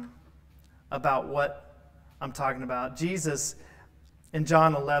examples about what I'm talking about. Jesus, in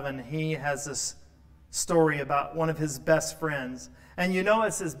John 11, he has this story about one of his best friends. And you know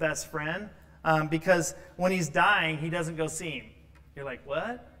it's his best friend because when he's dying, he doesn't go see him. You're like,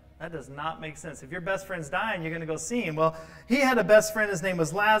 what? That does not make sense. If your best friend's dying, you're going to go see him. Well, he had a best friend. His name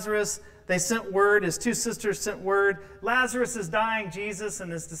was Lazarus. They sent word. His two sisters sent word. Lazarus is dying, Jesus.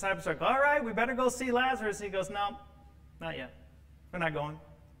 And his disciples are like, all right, we better go see Lazarus. And he goes, no, not yet. We're not going.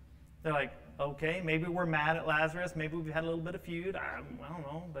 They're like, okay, maybe we're mad at Lazarus. Maybe we've had a little bit of feud. I don't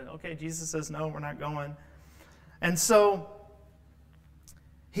know. But okay, Jesus says, no, we're not going. And so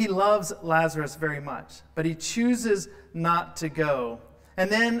he loves Lazarus very much, but he chooses not to go. And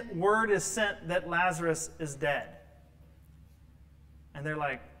then word is sent that Lazarus is dead. And they're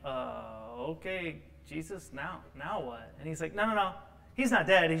like, okay, Jesus, now what? And he's like, no, he's not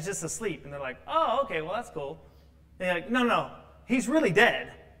dead, he's just asleep. And they're like, oh, okay, well, that's cool. And they're like, no, he's really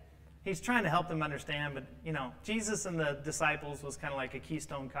dead. He's trying to help them understand, but, Jesus and the disciples was kind of like a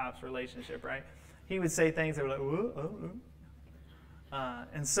Keystone Cops relationship, right? He would say things, they were like, whoa.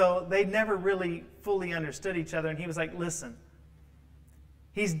 And so they never really fully understood each other. And he was like, listen,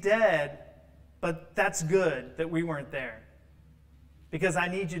 he's dead, but that's good that we weren't there. Because I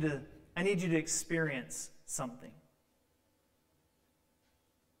need you to experience something.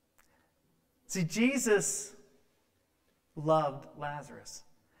 See, Jesus loved Lazarus.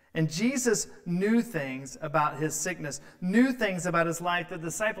 And Jesus knew things about his sickness, knew things about his life that the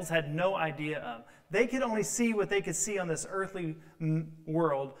disciples had no idea of. They could only see what they could see on this earthly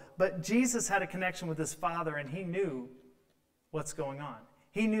world, but Jesus had a connection with his Father, and he knew what's going on.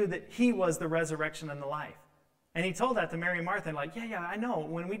 He knew that he was the resurrection and the life. And he told that to Mary and Martha, and like, yeah, I know.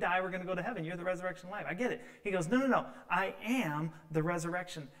 When we die, we're going to go to heaven. You're the resurrection and life. I get it. He goes, no. I am the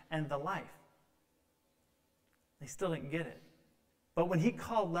resurrection and the life. They still didn't get it. But when he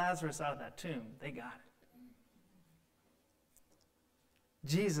called Lazarus out of that tomb, they got it.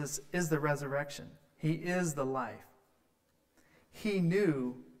 Jesus is the resurrection. He is the life. He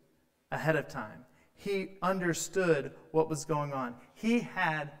knew ahead of time. He understood what was going on. He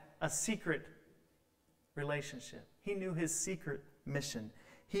had a secret relationship. He knew his secret mission.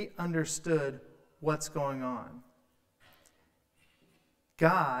 He understood what's going on.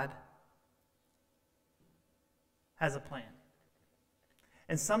 God has a plan.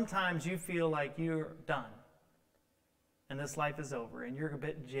 And sometimes you feel like you're done and this life is over and you're a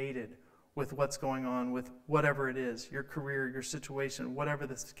bit jaded with what's going on with whatever it is, your career, your situation, whatever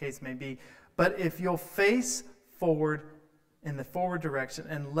this case may be. But if you'll face forward in the forward direction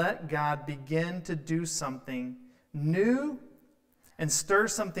and let God begin to do something new and stir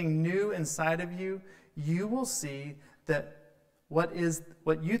something new inside of you, you will see that what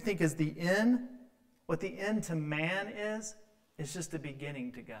you think is the end, what the end to man is just a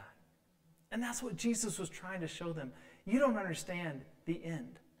beginning to God. And that's what Jesus was trying to show them. You don't understand the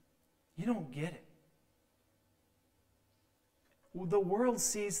end. You don't get it. The world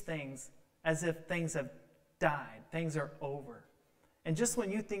sees things as if things have died. Things are over. And just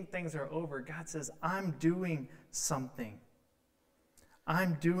when you think things are over, God says, I'm doing something.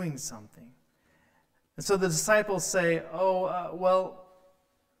 I'm doing something. And so the disciples say, well,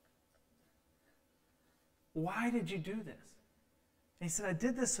 why did you do this? And he said, I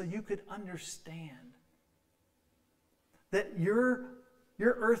did this so you could understand that your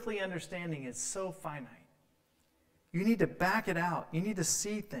earthly understanding is so finite. You need to back it out. You need to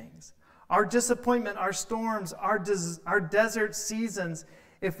see things. Our disappointment, our storms, our desert seasons,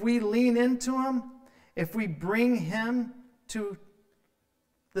 if we lean into them, if we bring him to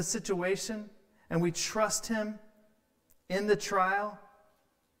the situation and we trust him in the trial,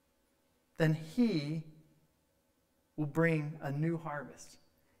 then he will bring a new harvest.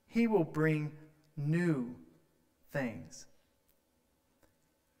 He will bring new things.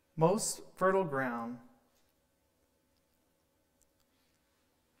 Most fertile ground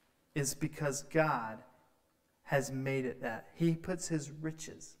is because God has made it that. He puts his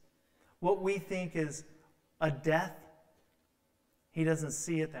riches. What we think is a death, he doesn't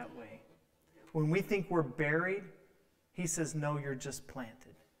see it that way. When we think we're buried, he says, no, you're just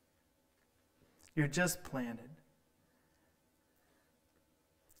planted. You're just planted.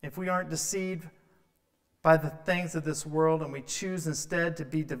 If we aren't deceived by the things of this world and we choose instead to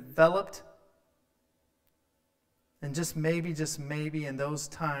be developed, and just maybe in those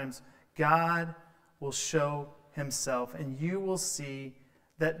times, God will show himself and you will see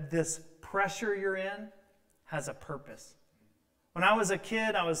that this pressure you're in has a purpose. When I was a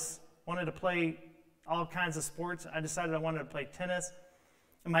kid, wanted to play all kinds of sports. I decided I wanted to play tennis.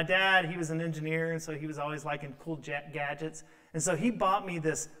 And my dad, he was an engineer, and so he was always liking cool gadgets. And so he bought me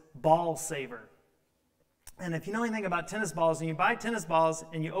this ball saver. And if you know anything about tennis balls, and you buy tennis balls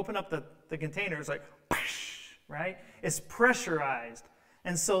and you open up the container, it's like, right? It's pressurized.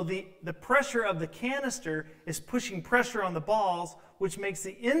 And so the pressure of the canister is pushing pressure on the balls, which makes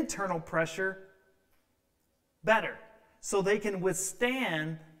the internal pressure better. So they can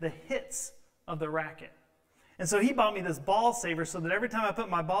withstand the hits of the racket. And so he bought me this ball saver so that every time I put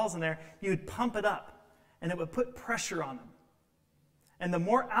my balls in there, you'd pump it up and it would put pressure on them. And the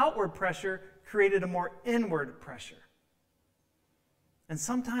more outward pressure created a more inward pressure. And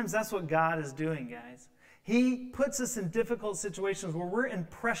sometimes that's what God is doing, guys. He puts us in difficult situations where we're in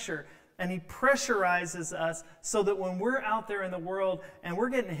pressure, and he pressurizes us so that when we're out there in the world and we're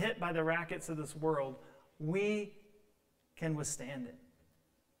getting hit by the rackets of this world, we can withstand it.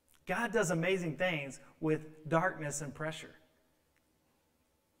 God does amazing things with darkness and pressure.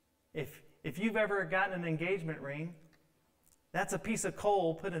 If you've ever gotten an engagement ring, that's a piece of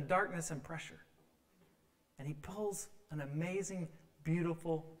coal put in darkness and pressure. And he pulls an amazing,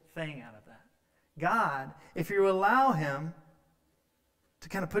 beautiful thing out of that. God, if you allow him to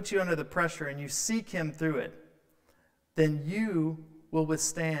kind of put you under the pressure and you seek him through it, then you will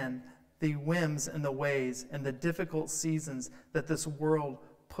withstand the whims and the ways and the difficult seasons that this world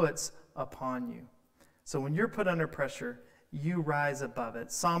puts upon you. So when you're put under pressure, you rise above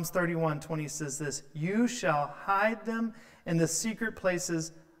it. Psalms 31:20 says this, you shall hide them in the secret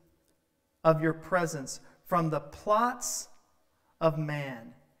places of your presence from the plots of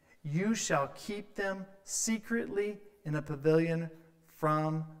man. You shall keep them secretly in a pavilion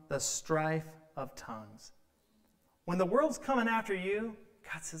from the strife of tongues. When the world's coming after you,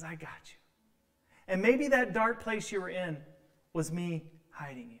 God says, I got you. And maybe that dark place you were in was me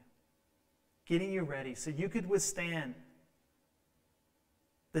hiding you, getting you ready so you could withstand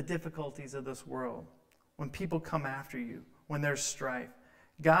the difficulties of this world when people come after you, when there's strife.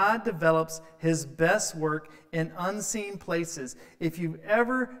 God develops his best work in unseen places. If you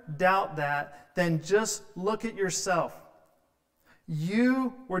ever doubt that, then just look at yourself.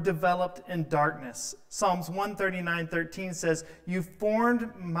 You were developed in darkness. Psalms 139:13 says, you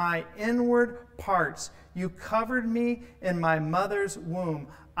formed my inward parts. You covered me in my mother's womb.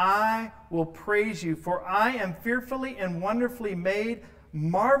 I will praise you, for I am fearfully and wonderfully made.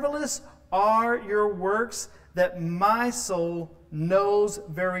 Marvelous are your works that my soul knows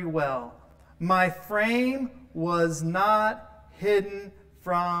very well. My frame was not hidden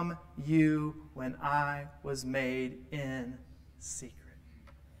from you when I was made in secret.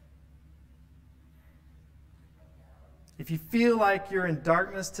 If you feel like you're in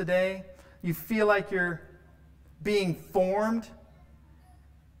darkness today, you feel like you're being formed,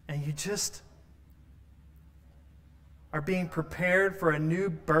 and you just are being prepared for a new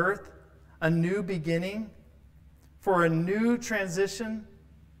birth, a new beginning, for a new transition,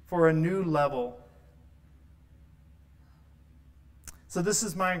 for a new level. So this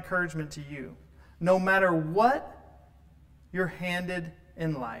is my encouragement to you. No matter what you're handed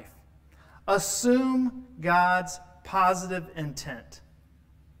in life, assume God's positive intent.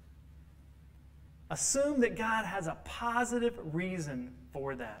 Assume that God has a positive reason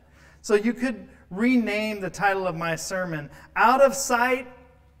for that. So you could rename the title of my sermon, Out of Sight,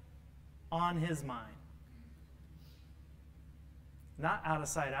 on His Mind. Not out of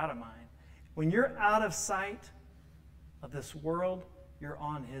sight, out of mind. When you're out of sight of this world, you're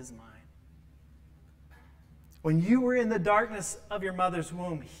on His mind. When you were in the darkness of your mother's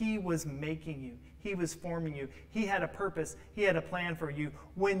womb, He was making you. He was forming you. He had a purpose. He had a plan for you.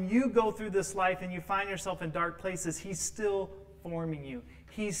 When you go through this life and you find yourself in dark places, He's still forming you.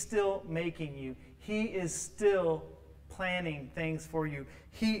 He's still making you. He is still planning things for you.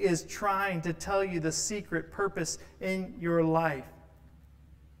 He is trying to tell you the secret purpose in your life.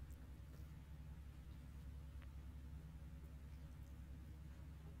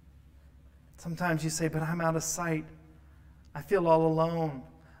 Sometimes you say, but I'm out of sight. I feel all alone.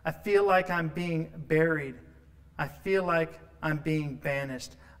 I feel like I'm being buried. I feel like I'm being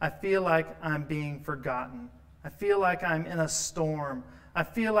banished. I feel like I'm being forgotten. I feel like I'm in a storm. I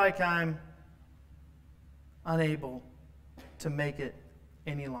feel like I'm unable to make it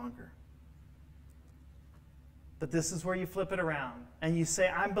any longer. But this is where you flip it around and you say,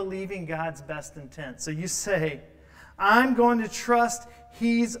 I'm believing God's best intent. So you say, I'm going to trust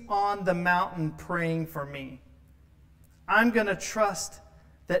He's on the mountain praying for me. I'm going to trust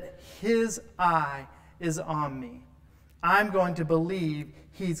that His eye is on me. I'm going to believe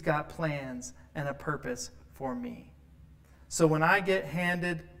He's got plans and a purpose for me. So when I get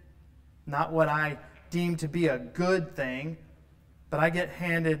handed not what I deem to be a good thing, but I get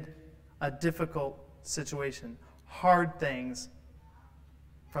handed a difficult situation, hard things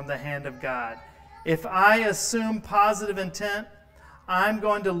from the hand of God. If I assume positive intent, I'm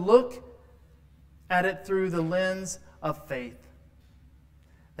going to look at it through the lens of faith.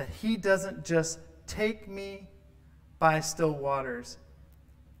 That He doesn't just take me by still waters.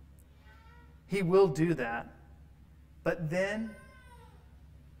 He will do that. But then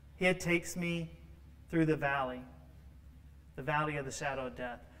He takes me through the valley of the shadow of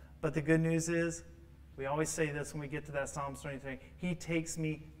death. But the good news is, we always say this when we get to that Psalms 23, He takes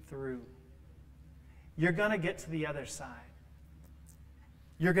me through. You're going to get to the other side.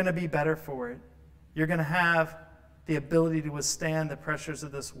 You're going to be better for it. You're going to have the ability to withstand the pressures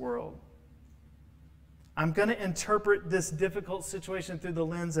of this world. I'm going to interpret this difficult situation through the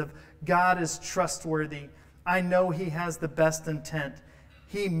lens of God is trustworthy. I know He has the best intent.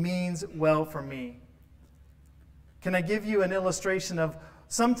 He means well for me. Can I give you an illustration of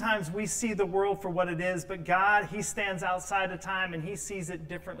sometimes we see the world for what it is, but God, He stands outside of time and He sees it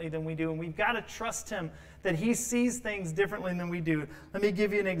differently than we do. And we've got to trust Him that He sees things differently than we do. Let me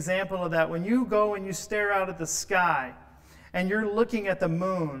give you an example of that. When you go and you stare out at the sky and you're looking at the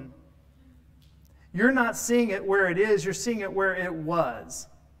moon, you're not seeing it where it is, you're seeing it where it was.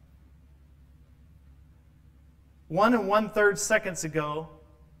 1 1/3 seconds ago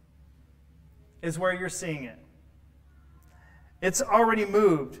is where you're seeing it. It's already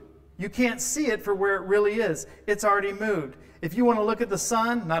moved. You can't see it for where it really is. It's already moved. If you want to look at the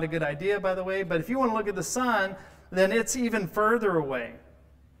sun, not a good idea, by the way, but if you want to look at the sun, then it's even further away.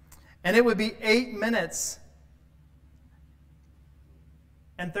 And it would be 8 minutes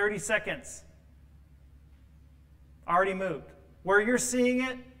and 30 seconds. Already moved. Where you're seeing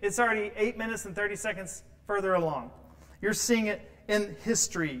it, it's already 8 minutes and 30 seconds further along. You're seeing it in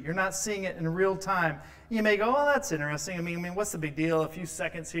history. You're not seeing it in real time. You may go, oh, that's interesting. I mean, what's the big deal? A few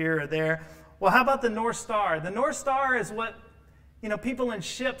seconds here or there. Well, how about the North Star? The North Star is what, people in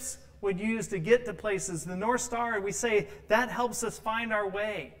ships would use to get to places. The North Star, we say, that helps us find our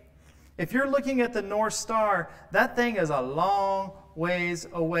way. If you're looking at the North Star, that thing is a long ways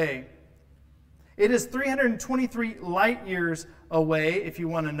away. It is 323 light years away, if you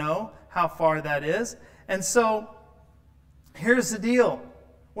want to know how far that is. And so, here's the deal.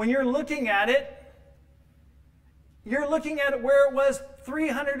 When you're looking at it where it was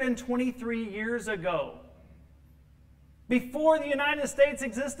 323 years ago. Before the United States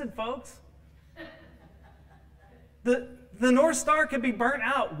existed, folks. The North Star could be burnt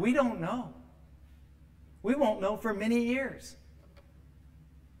out. We don't know. We won't know for many years.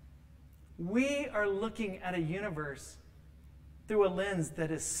 We are looking at a universe through a lens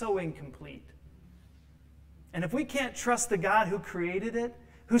that is so incomplete. And if we can't trust the God who created it,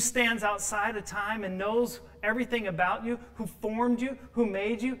 who stands outside of time and knows everything about you, who formed you, who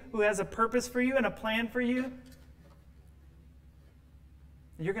made you, who has a purpose for you and a plan for you,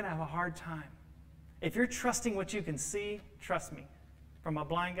 you're going to have a hard time. If you're trusting what you can see, trust me. From a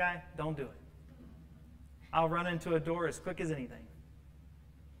blind guy, don't do it. I'll run into a door as quick as anything.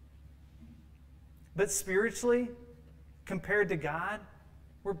 But spiritually, compared to God,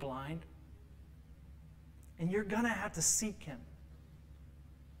 we're blind. And you're going to have to seek Him.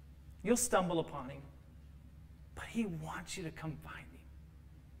 You'll stumble upon Him. But He wants you to come find Him.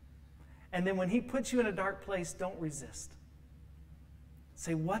 And then when He puts you in a dark place, don't resist.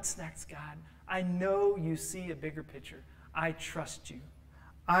 Say, what's next, God? I know you see a bigger picture. I trust you.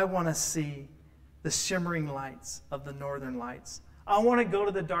 I want to see the shimmering lights of the northern lights. I want to go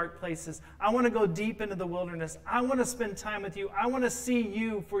to the dark places. I want to go deep into the wilderness. I want to spend time with you. I want to see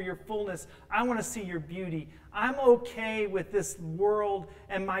you for your fullness. I want to see your beauty. I'm okay with this world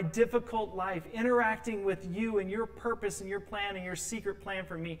and my difficult life interacting with you and your purpose and your plan and your secret plan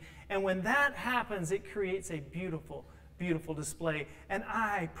for me. And when that happens, it creates a beautiful, beautiful display. And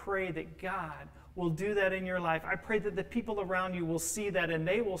I pray that God will do that in your life. I pray that the people around you will see that and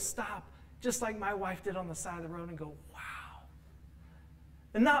they will stop, just like my wife did on the side of the road, and go, wow.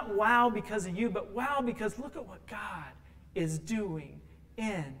 And not wow because of you, but wow because look at what God is doing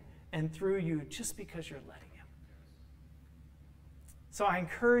in and through you just because you're letting Him. So I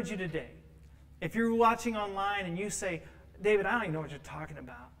encourage you today, if you're watching online and you say, David, I don't even know what you're talking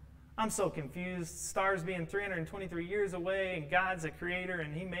about. I'm so confused. Stars being 323 years away and God's a creator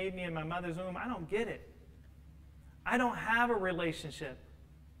and He made me in my mother's womb. I don't get it. I don't have a relationship.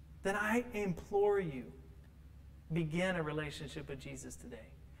 Then I implore you, begin a relationship with Jesus today.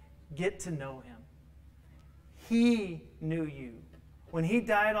 Get to know Him. He knew you. When He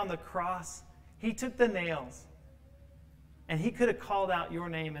died on the cross, He took the nails and He could have called out your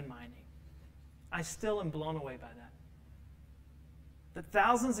name and my name. I still am blown away by that. That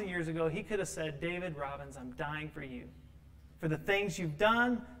thousands of years ago, He could have said, David Robbins, I'm dying for you. For the things you've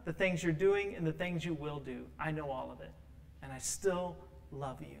done, the things you're doing, and the things you will do. I know all of it. And I still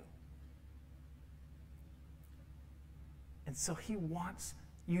love you. And so He wants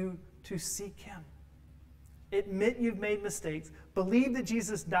you to seek Him. Admit you've made mistakes. Believe that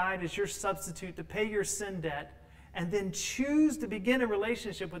Jesus died as your substitute to pay your sin debt. And then choose to begin a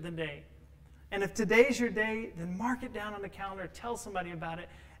relationship with Him today. And if today's your day, then mark it down on the calendar. Tell somebody about it.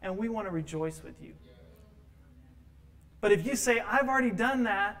 And we want to rejoice with you. But if you say, I've already done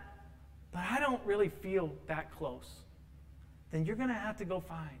that, but I don't really feel that close, then you're going to have to go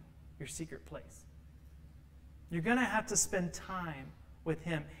find your secret place. You're going to have to spend time with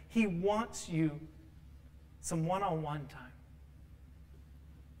Him. He wants you some one-on-one time.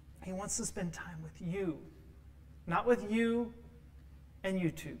 He wants to spend time with you, not with you and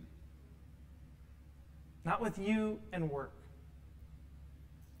YouTube, not with you and work.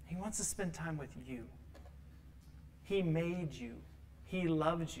 He wants to spend time with you. He made you. He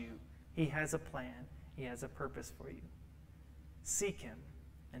loves you. He has a plan. He has a purpose for you. Seek Him,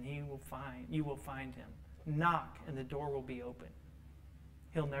 and you will find Him. Knock, and the door will be open.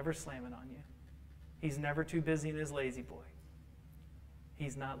 He'll never slam it on you. He's never too busy in His lazy boy.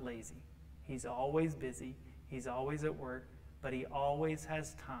 He's not lazy. He's always busy. He's always at work, but He always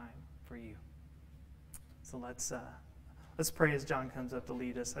has time for you. So let's Let's pray as John comes up to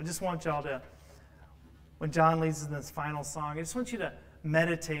lead us. I just want y'all to, when John leads us in this final song, I just want you to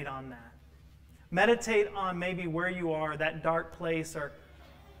meditate on that. Meditate on maybe where you are, that dark place, or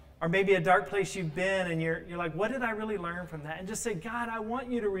maybe a dark place you've been, and you're like, what did I really learn from that? And just say, God, I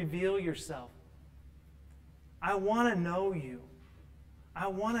want you to reveal yourself. I want to know you. I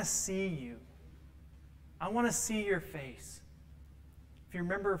want to see you. I want to see your face. If you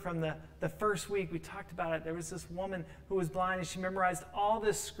remember from the first week we talked about it, there was this woman who was blind and she memorized all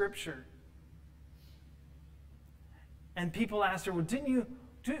this scripture. And people asked her, well, didn't you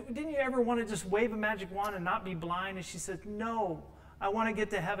ever want to just wave a magic wand and not be blind? And she said, no, I want to get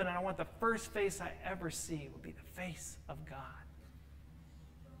to heaven, and I want the first face I ever see will be the face of God.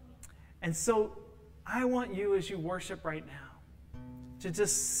 And so I want you, as you worship right now, to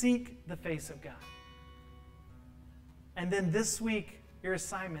just seek the face of God. And then this week, your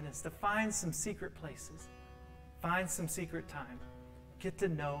assignment is to find some secret places, find some secret time, get to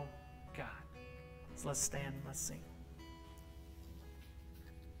know God. So let's stand and let's sing.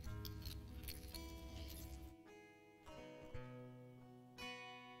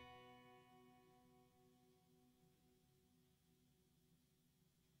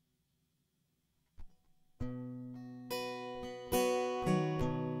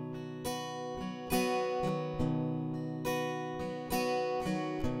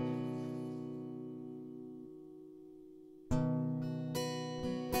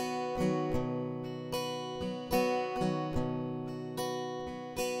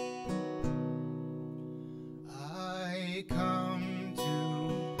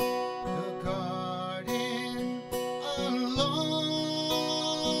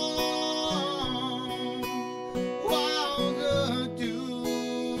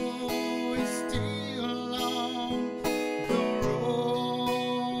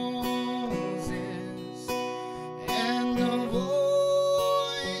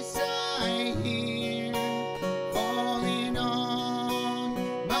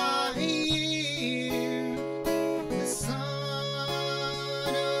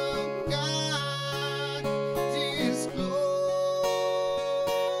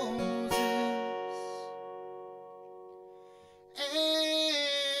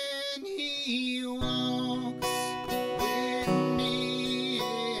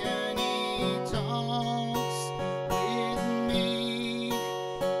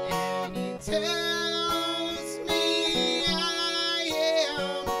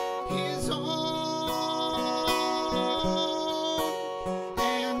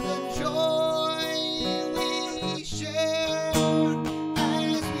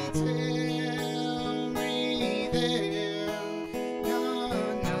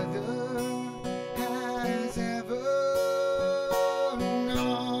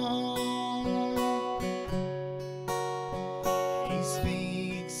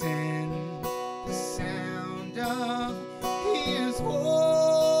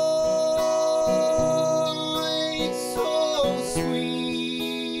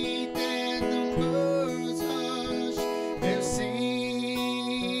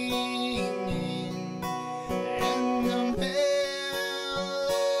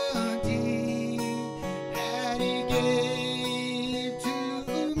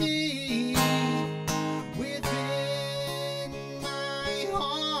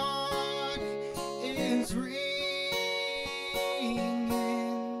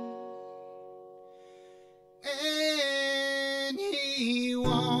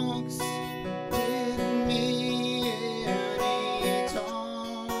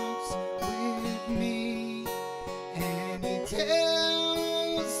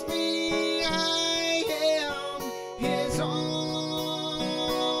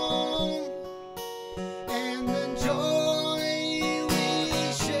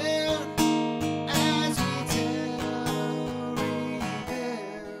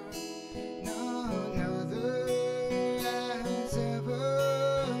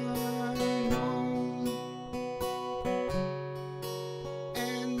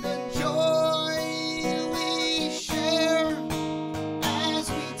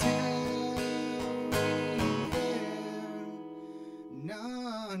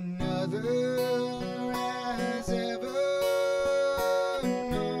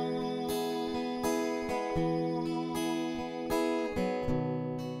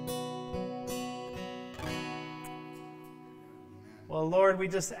 Well, Lord, we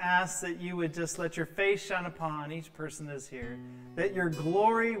just ask that you would just let your face shine upon each person that's here, that your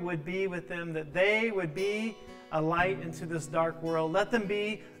glory would be with them, that they would be a light into this dark world. Let them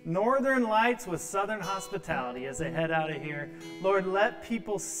be northern lights with southern hospitality as they head out of here. Lord, let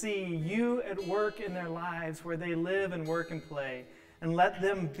people see you at work in their lives where they live and work and play. And let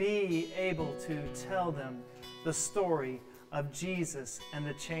them be able to tell them the story of Jesus and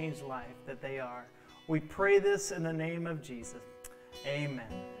the changed life that they are. We pray this in the name of Jesus. Amen.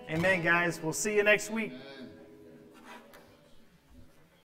 Amen, guys. We'll see you next week.